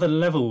been another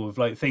level of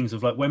like things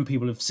of like when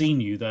people have seen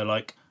you, they're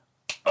like,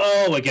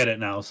 oh, I get it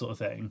now, sort of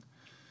thing?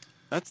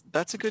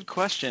 That's a good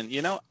question.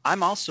 You know,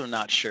 I'm also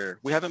not sure.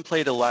 We haven't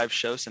played a live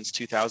show since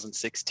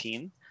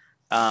 2016.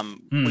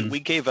 We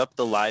gave up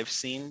the live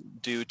scene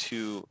due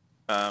to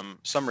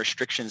some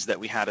restrictions that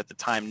we had at the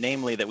time,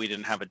 namely that we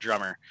didn't have a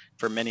drummer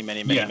for many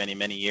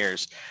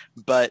years.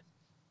 But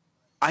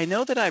I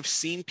know that I've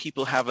seen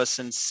people have a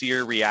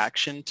sincere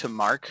reaction to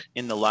Mark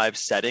in the live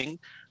setting,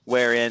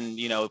 wherein,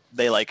 you know,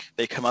 they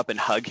come up and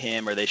hug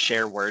him, or they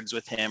share words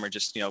with him, or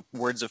just, you know,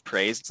 words of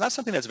praise. It's not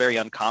something that's very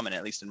uncommon,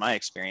 at least in my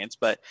experience,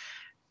 but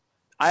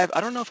I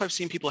don't know if I've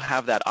seen people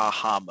have that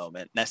aha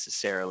moment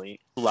necessarily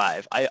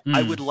live. I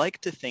would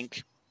like to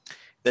think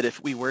that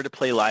if we were to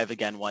play live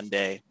again one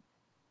day,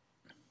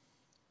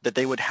 that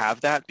they would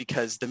have that,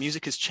 because the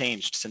music has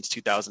changed since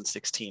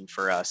 2016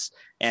 for us.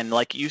 And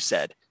like you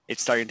said,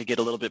 it's starting to get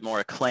a little bit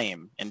more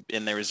acclaim. And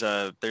there's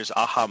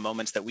aha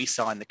moments that we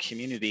saw in the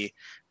community,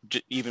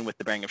 even with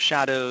the Bearing of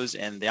Shadows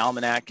and the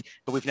Almanac,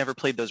 but we've never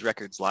played those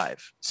records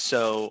live.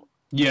 So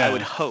I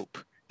would hope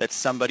that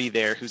somebody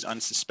there who's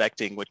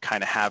unsuspecting would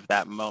kind of have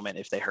that moment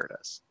if they heard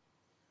us.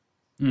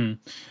 And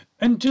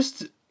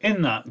just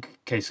in that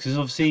case, because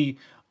obviously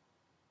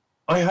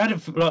I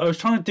was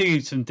trying to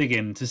do some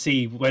digging to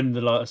see when the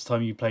last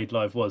time you played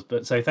live was,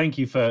 but so thank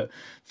you for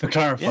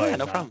clarifying. Yeah,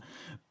 no problem.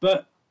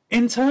 But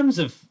in terms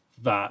of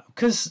that,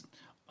 because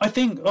I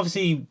think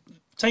obviously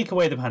take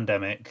away the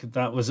pandemic,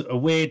 that was a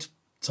weird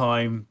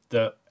time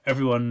that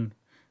everyone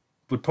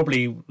would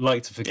probably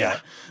like to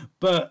forget.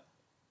 But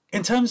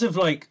in terms of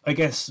like, I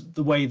guess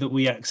the way that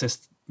we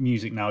access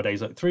music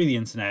nowadays, like through the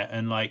internet,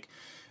 and like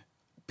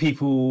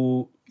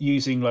people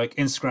using like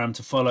Instagram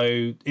to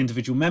follow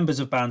individual members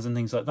of bands and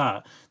things like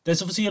that,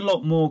 there's obviously a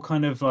lot more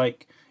kind of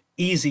like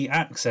easy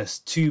access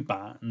to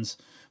bands.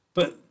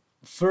 But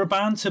for a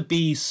band to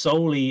be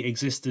solely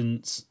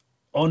existent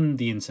on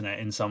the internet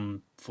in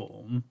some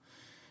form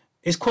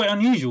is quite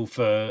unusual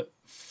for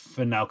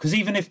now, because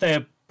even if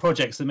they're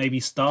projects that maybe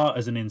start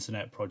as an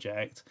internet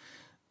project,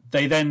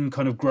 they then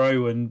kind of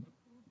grow and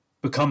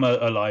become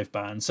a live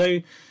band. So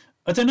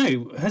I don't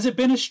know, has it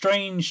been a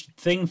strange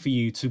thing for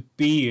you to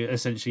be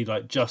essentially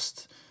like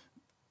just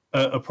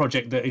a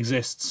project that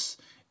exists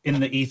in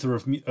the ether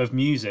of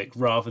music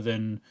rather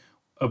than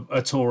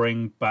a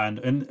touring band?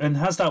 And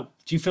has that,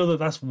 do you feel that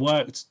that's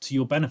worked to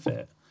your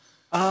benefit?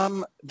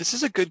 This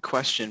is a good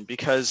question,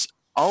 because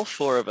all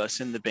four of us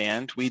in the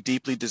band, we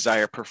deeply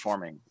desire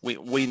performing. We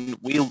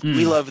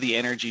love the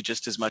energy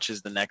just as much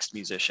as the next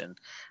musician.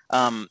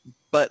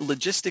 But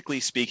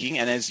logistically speaking,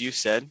 and as you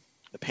said,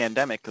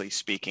 pandemically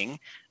speaking,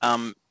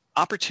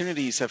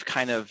 opportunities have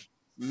kind of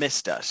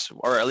missed us,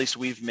 or at least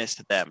we've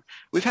missed them.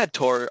 We've had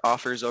tour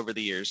offers over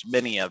the years,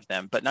 many of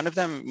them, but none of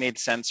them made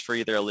sense for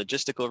either a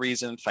logistical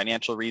reason,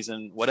 financial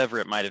reason, whatever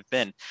it might have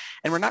been.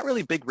 And we're not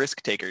really big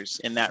risk takers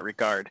in that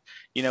regard.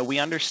 You know, we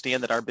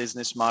understand that our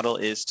business model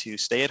is to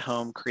stay at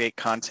home, create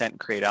content, and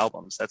create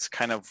albums. That's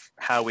kind of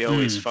how we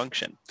always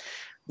function.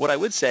 What I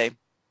would say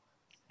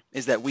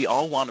is that we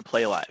all want to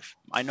play live.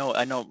 I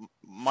know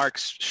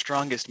Mark's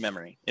strongest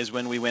memory is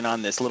when we went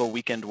on this little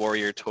Weekend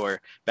Warrior tour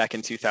back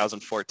in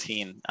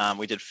 2014.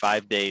 We did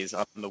 5 days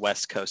up on the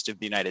West Coast of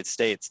the United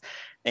States.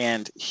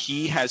 And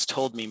he has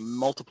told me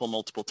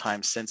multiple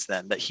times since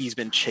then that he's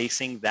been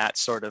chasing that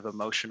sort of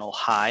emotional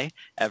high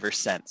ever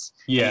since.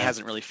 And he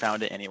hasn't really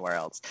found it anywhere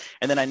else.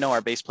 And then I know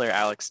our bass player,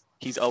 Alex,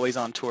 he's always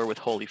on tour with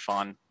Holy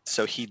Fawn.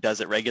 So he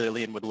does it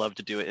regularly and would love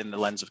to do it in the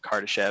lens of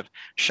Kardashev.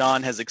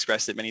 Sean has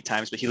expressed it many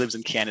times, but he lives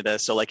in Canada.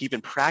 So like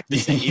even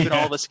practicing, even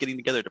all of us getting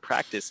together to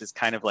practice is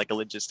kind of like a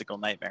logistical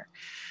nightmare.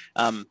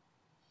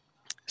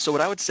 So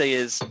what I would say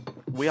is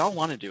we all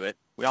want to do it.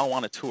 We all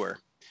want to tour.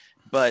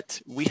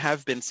 But we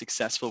have been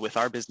successful with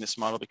our business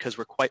model because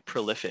we're quite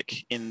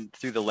prolific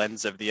through the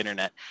lens of the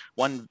internet.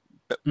 One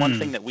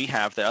thing that we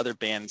have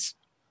that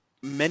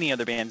many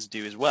other bands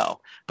do as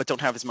well, but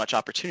don't have as much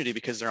opportunity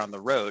because they're on the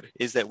road,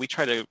 is that we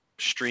try to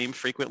stream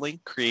frequently,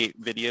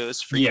 create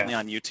videos frequently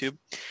on YouTube,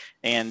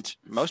 and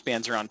most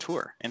bands are on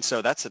tour. And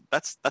so that's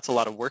a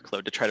lot of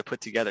workload to try to put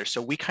together. So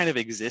we kind of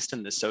exist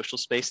in the social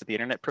space that the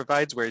internet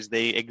provides, whereas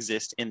they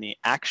exist in the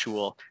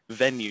actual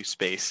venue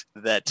space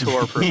that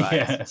tour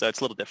provides. So it's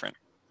a little different.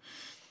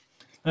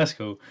 That's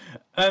cool.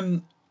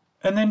 And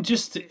then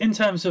just in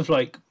terms of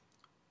like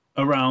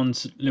around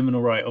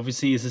Liminal Right,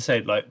 obviously, as I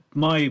said, like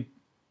my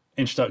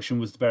introduction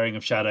was The Bearing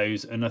of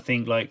Shadows, and I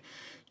think like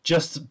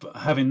just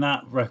having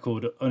that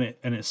record on it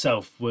in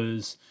itself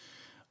was,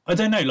 I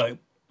don't know, like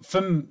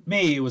for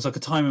me it was like a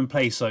time and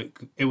place, like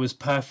it was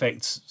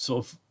perfect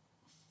sort of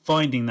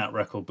finding that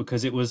record,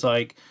 because it was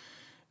like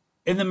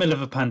in the middle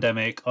of a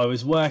pandemic. I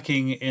was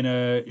working in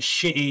a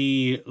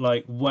shitty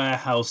like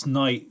warehouse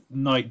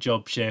night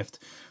job shift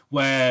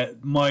where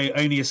my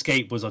only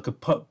escape was I could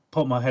pop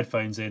my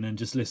headphones in and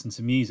just listen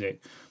to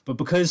music. But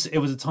because it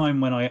was a time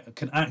when I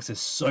could access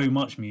so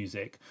much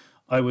music,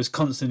 I was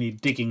constantly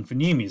digging for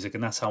new music,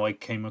 and that's how I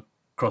came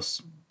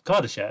across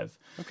Kardashev.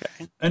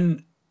 Okay.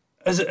 And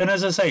as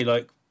I say,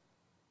 like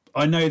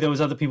I know there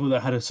was other people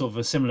that had a sort of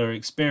a similar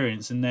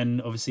experience, and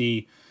then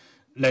obviously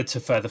led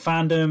to further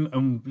fandom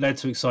and led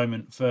to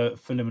excitement for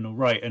Liminal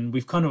Right. And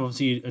we've kind of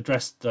obviously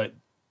addressed that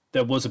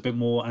there was a bit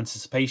more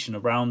anticipation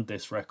around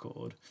this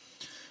record.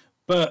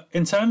 But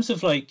in terms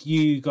of like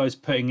you guys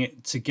putting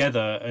it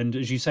together, and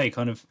as you say,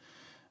 kind of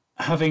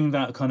having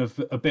that kind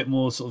of a bit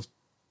more sort of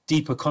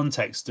deeper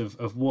context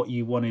of what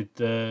you wanted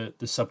the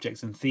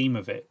subject and theme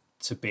of it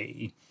to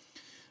be,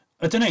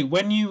 I don't know,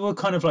 when you were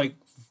kind of like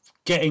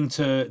getting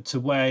to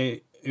where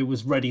it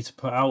was ready to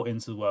put out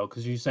into the world,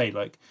 because you say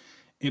like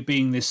it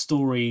being this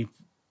story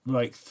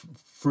like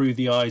through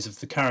the eyes of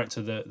the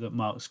character that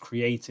Mark's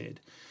created,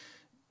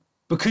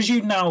 because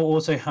you now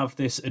also have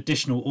this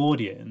additional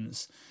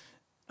audience.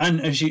 And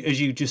as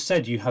you just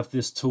said, you have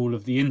this tool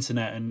of the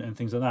internet and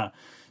things like that.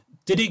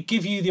 Did it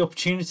give you the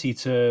opportunity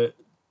to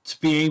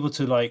be able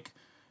to like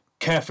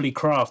carefully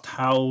craft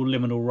how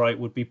Liminal Right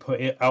would be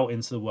put out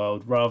into the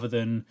world, rather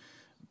than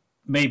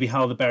maybe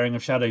how The Bearing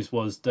of Shadows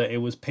was, that it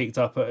was picked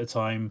up at a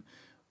time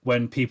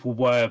when people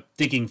were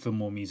digging for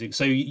more music?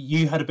 So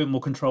you had a bit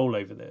more control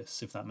over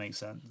this, if that makes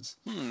sense.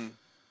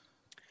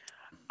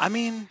 I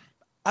mean,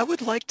 I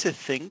would like to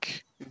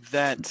think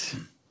that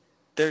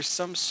there's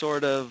some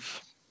sort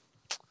of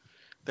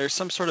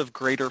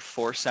greater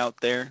force out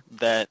there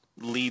that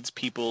leads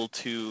people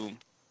to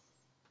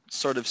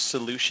sort of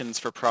solutions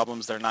for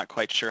problems they're not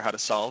quite sure how to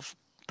solve.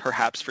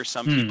 Perhaps for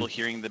some people,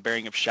 hearing The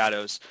Bearing of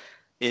Shadows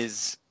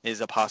is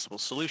a possible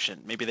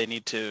solution. Maybe they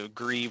need to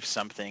grieve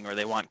something, or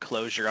they want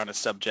closure on a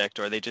subject,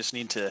 or they just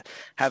need to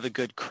have a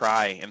good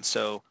cry. And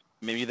so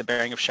maybe The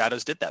Bearing of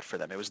Shadows did that for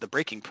them. It was the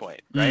breaking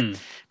point, right?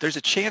 There's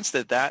a chance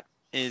that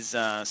is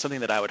something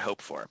that I would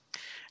hope for.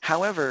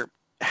 However,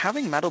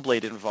 having Metal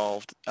Blade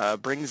involved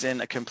brings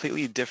in a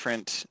completely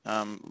different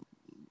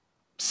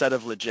set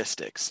of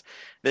logistics.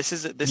 This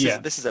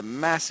is a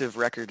massive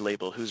record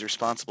label who's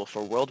responsible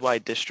for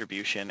worldwide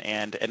distribution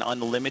and an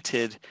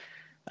unlimited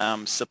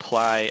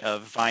supply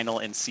of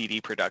vinyl and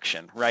CD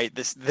production. Right?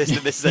 This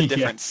is a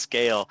different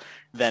scale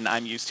than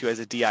I'm used to as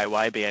a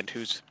DIY band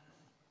who's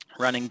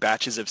running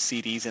batches of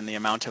CDs in the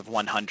amount of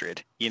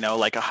 100. You know,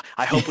 like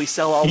I hope we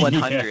sell all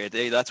 100.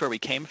 That's where we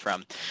came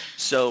from.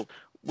 So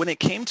when it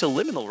came to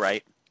Liminal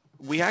Right,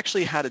 we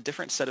actually had a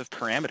different set of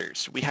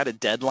parameters. We had a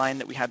deadline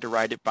that we had to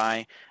write it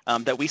by,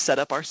 that we set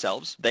up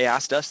ourselves. They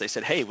asked us, they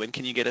said, hey, when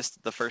can you get us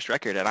the first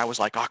record? And I was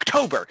like,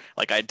 October.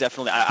 Like I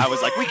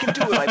was like, we can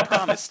do it, I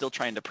promise, still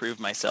trying to prove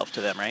myself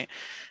to them, right?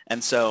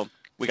 And so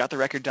we got the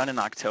record done in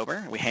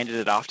October. We handed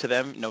it off to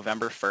them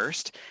November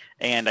 1st.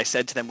 And I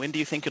said to them, when do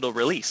you think it'll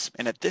release?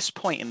 And at this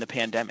point in the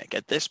pandemic,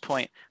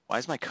 why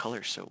is my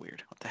color so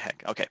weird? What the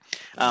heck? Okay.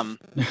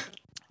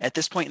 At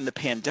this point in the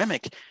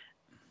pandemic,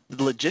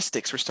 the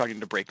logistics were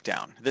starting to break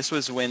down. This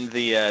was when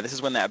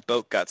that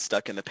boat got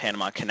stuck in the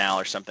Panama Canal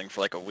or something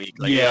for like a week.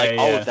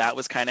 All of that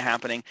was kind of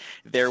happening.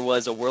 There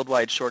was a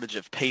worldwide shortage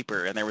of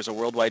paper, and there was a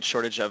worldwide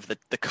shortage of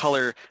the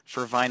color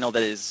for vinyl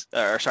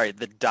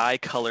the dye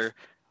color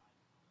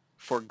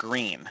for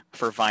green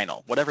for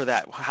vinyl, whatever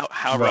that,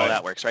 however all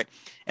that works, right?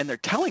 And they're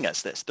telling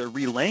us this, they're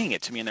relaying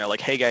it to me, and they're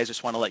like, hey guys,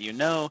 just want to let you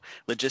know,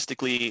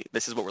 logistically,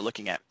 this is what we're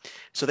looking at.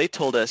 So they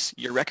told us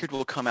your record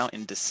will come out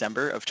in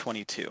December of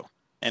 22.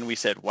 And we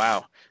said,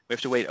 wow, we have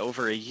to wait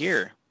over a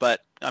year.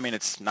 But I mean,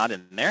 it's not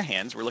in their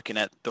hands. We're looking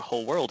at the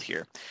whole world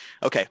here.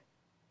 Okay,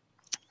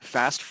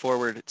 fast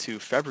forward to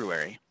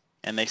February,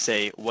 and they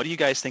say, what do you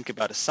guys think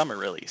about a summer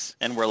release?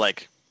 And we're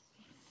like,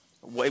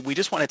 we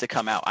just want it to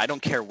come out. I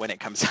don't care when it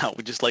comes out.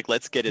 We just like,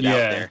 let's get it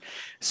out there.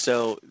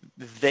 So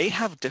they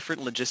have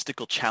different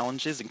logistical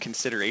challenges and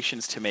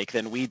considerations to make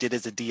than we did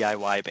as a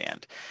DIY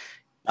band.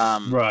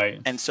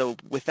 Right. And so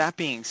with that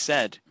being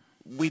said,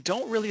 we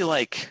don't really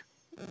like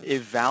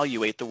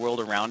evaluate the world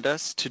around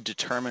us to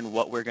determine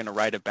what we're going to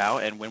write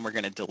about and when we're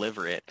going to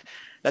deliver it.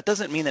 That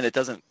doesn't mean that it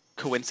doesn't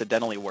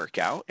coincidentally work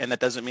out, and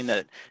that doesn't mean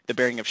that The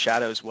Bearing of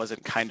Shadows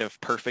wasn't kind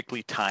of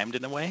perfectly timed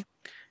in a way.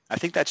 I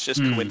think that's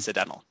just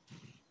coincidental.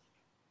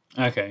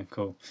 Okay,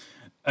 cool.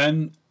 I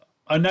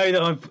know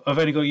that I've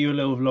only got you a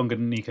little longer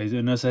than Nico,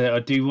 and I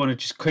do want to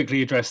just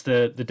quickly address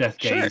the death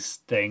gaze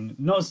thing.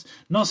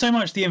 Not so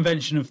much the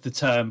invention of the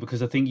term,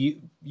 because I think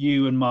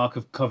you and Mark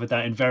have covered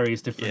that in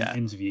various different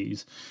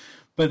interviews.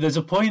 But there's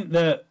a point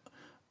that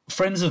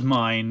friends of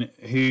mine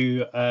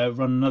who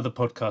run another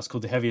podcast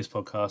called The Heaviest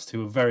Podcast,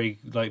 who are very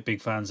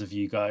big fans of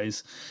you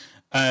guys,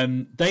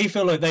 they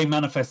feel like they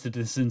manifested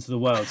this into the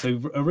world. So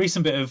a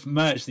recent bit of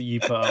merch that you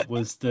put up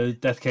was the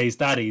Death Gaze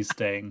Daddies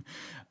thing,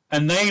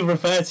 and they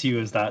refer to you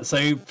as that.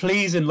 So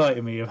please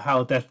enlighten me of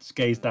how Death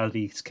Gaze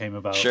Daddies came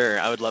about. Sure,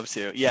 I would love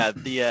to. Yeah,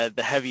 the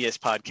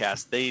Heaviest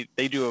Podcast,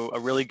 they do a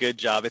really good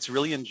job. It's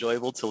really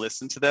enjoyable to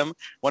listen to them.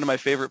 One of my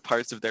favorite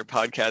parts of their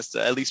podcast,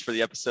 at least for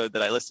the episode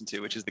that I listened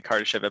to, which is the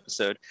Kardashev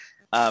episode,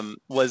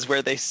 was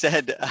where they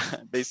said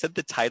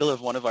the title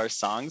of one of our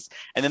songs,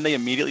 and then they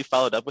immediately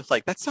followed up with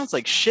like, that sounds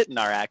like shit in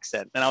our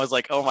accent. And I was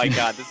like, oh my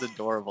God, this is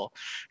adorable.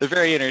 They're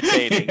very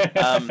entertaining.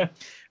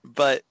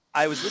 But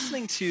I was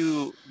listening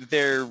to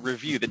their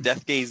review, the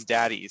Death Gaze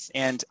Daddies,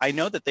 and I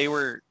know that they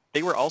were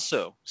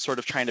also sort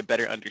of trying to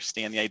better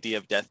understand the idea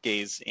of death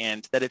gaze,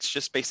 and that it's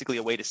just basically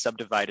a way to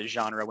subdivide a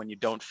genre when you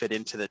don't fit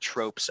into the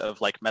tropes of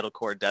like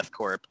metalcore,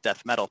 deathcore,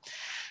 death metal.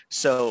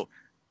 So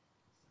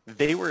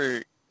they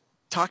were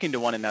talking to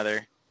one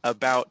another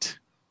about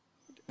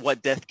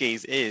what death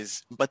gaze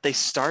is, but they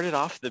started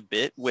off the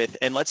bit with,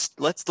 and let's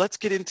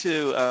get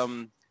into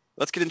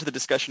the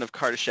discussion of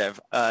Kardashev,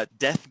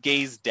 Death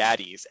Gaze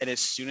Daddies. And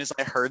as soon as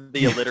I heard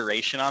the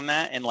alliteration on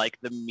that and like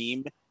the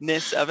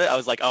meme-ness of it, I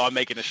was like, oh, I'm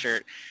making a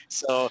shirt.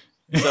 So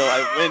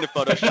I went into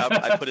Photoshop,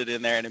 I put it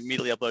in there and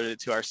immediately uploaded it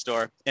to our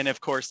store. And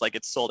of course, like,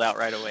 it's sold out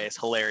right away. It's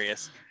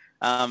hilarious.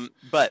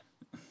 But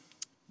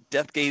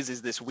death gaze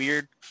is this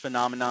weird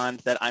phenomenon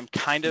that I'm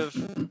kind of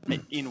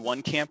in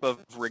one camp of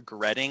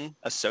regretting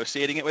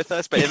associating it with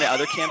us, but in the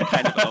other camp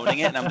kind of owning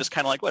it. And I'm just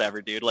kind of like,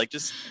 whatever, dude, like,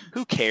 just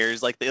who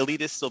cares? Like, the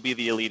elitists will be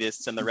the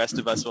elitists and the rest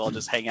of us will all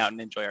just hang out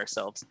and enjoy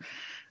ourselves.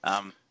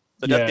 So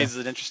death gaze is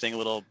an interesting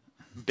little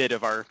bit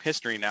of our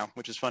history now,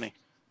 which is funny.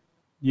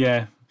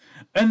 Yeah.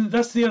 And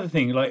that's the other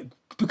thing, like,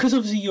 because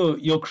obviously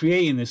you're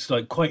creating this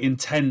like quite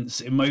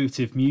intense,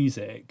 emotive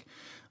music.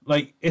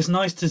 Like, it's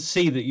nice to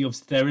see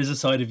that there is a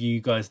side of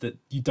you guys that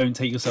you don't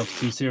take yourself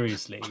too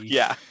seriously.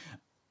 Yeah.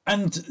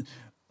 And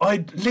I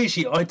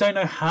don't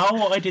know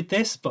how I did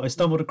this, but I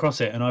stumbled across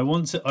it, and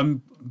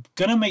I'm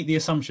going to make the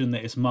assumption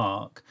that it's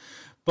Mark.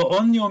 But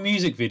on your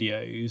music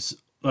videos,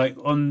 like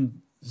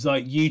on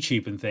like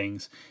YouTube and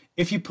things,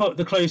 if you put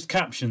the closed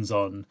captions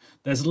on,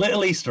 there's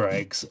little Easter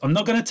eggs. I'm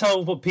not going to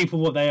tell people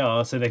what they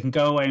are so they can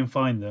go away and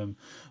find them.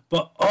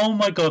 But oh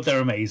my God,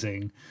 they're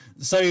amazing.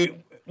 So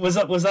was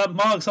that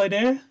Mark's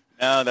idea?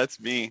 No, that's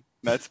me.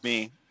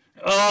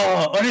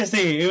 Oh,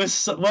 honestly, it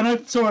was when I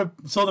saw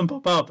them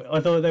pop up,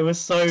 I thought they were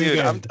so good.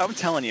 Dude, I'm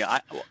telling you,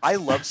 I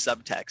love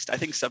subtext. I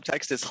think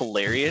subtext is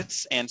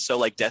hilarious. And so,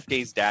 like, Death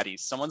Gaze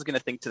Daddies, someone's going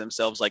to think to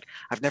themselves, like,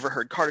 I've never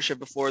heard Kardashev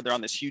before. They're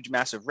on this huge,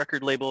 massive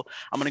record label.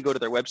 I'm going to go to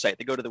their website.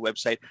 They go to the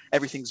website.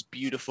 Everything's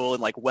beautiful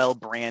and, like, well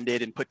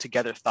branded and put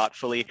together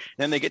thoughtfully. And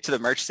then they get to the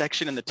merch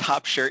section, and the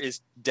top shirt is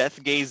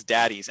Death Gaze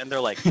Daddies. And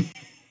they're like,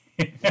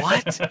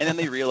 what? And then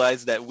they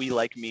realize that we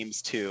like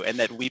memes too, and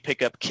that we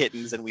pick up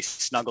kittens and we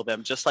snuggle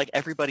them just like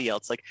everybody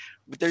else. Like,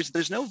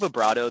 there's no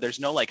vibrato, there's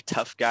no like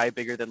tough guy,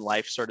 bigger than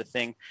life sort of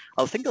thing.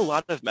 I think a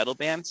lot of metal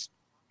bands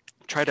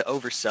try to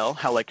oversell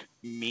how like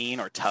mean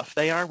or tough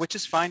they are, which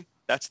is fine.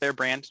 That's their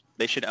brand.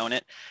 They should own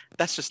it.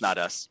 That's just not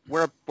us.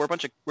 We're a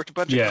bunch of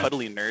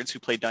cuddly nerds who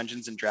play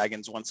Dungeons and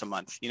Dragons once a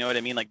month. You know what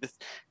I mean? Like,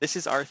 this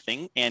is our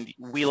thing, and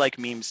we like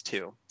memes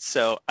too.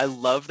 So I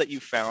love that you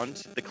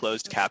found the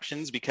closed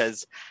captions,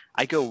 because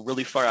I go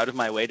really far out of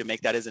my way to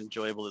make that as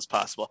enjoyable as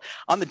possible.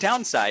 On the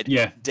downside,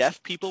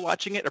 deaf people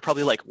watching it are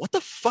probably like, what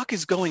the fuck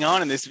is going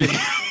on in this video?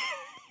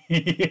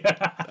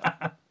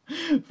 Yeah.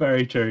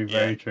 Very true.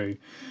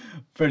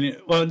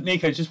 Brilliant. Well,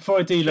 Nico, just before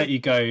I do let you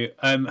go,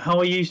 how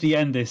I usually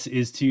end this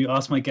is to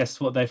ask my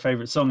guests what their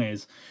favourite song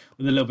is,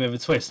 with a little bit of a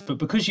twist. But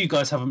because you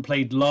guys haven't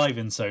played live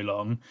in so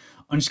long,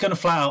 I'm just going to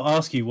flat out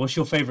ask you, what's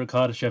your favourite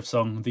Kardashev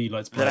song that you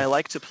like to play? That I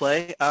like to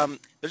play?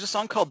 There's a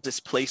song called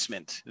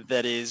Displacement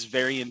that is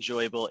very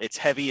enjoyable. It's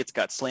heavy. It's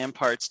got slam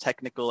parts,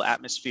 technical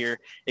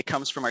atmosphere. It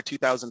comes from our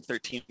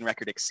 2013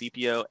 record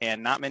Excipio,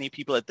 and not many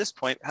people at this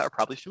point are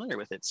probably familiar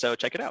with it. So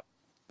check it out.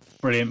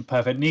 Brilliant.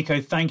 Perfect. Nico,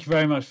 thank you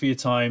very much for your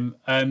time.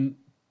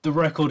 The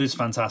record is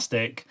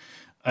fantastic,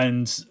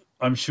 and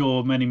I'm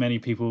sure many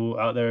people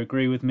out there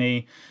agree with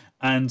me.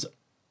 And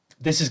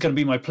this is going to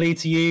be my plea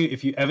to you.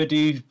 If you ever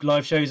do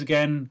live shows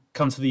again,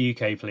 come to the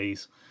UK,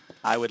 please.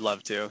 I would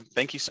love to.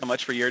 Thank you so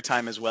much for your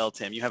time as well,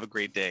 Tim. You have a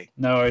great day.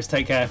 No worries.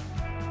 Take care.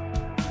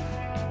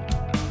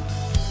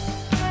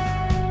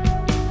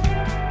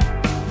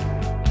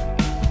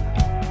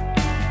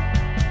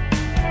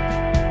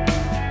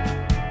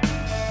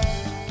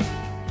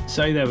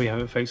 So there we have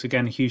it, folks.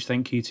 Again, a huge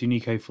thank you to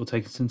Nico for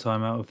taking some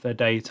time out of their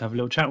day to have a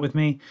little chat with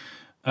me.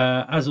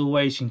 As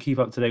always, you can keep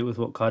up to date with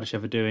what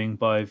Kardashev are doing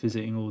by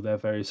visiting all their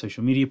various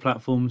social media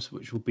platforms,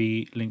 which will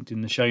be linked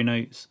in the show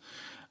notes.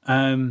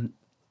 And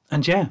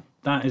yeah,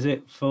 that is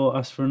it for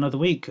us for another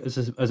week.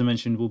 As I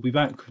mentioned, we'll be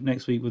back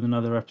next week with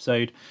another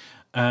episode,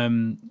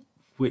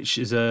 which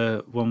is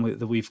one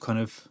that we've kind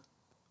of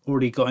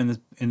already got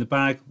in the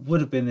bag.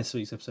 Would have been this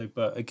week's episode,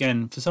 but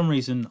again, for some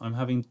reason, I'm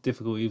having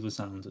difficulty with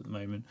sounds at the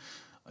moment.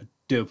 I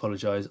do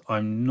apologise.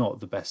 I'm not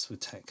the best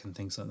with tech and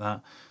things like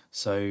that,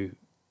 so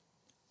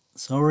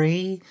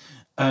sorry.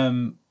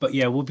 But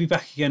yeah, we'll be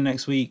back again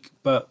next week.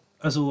 But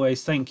as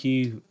always, thank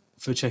you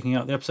for checking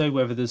out the episode,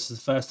 whether this is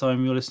the first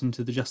time you're listening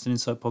to the Justin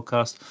Insight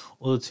podcast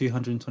or the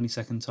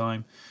 222nd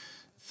time.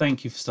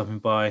 Thank you for stopping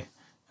by,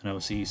 and I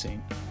will see you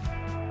soon.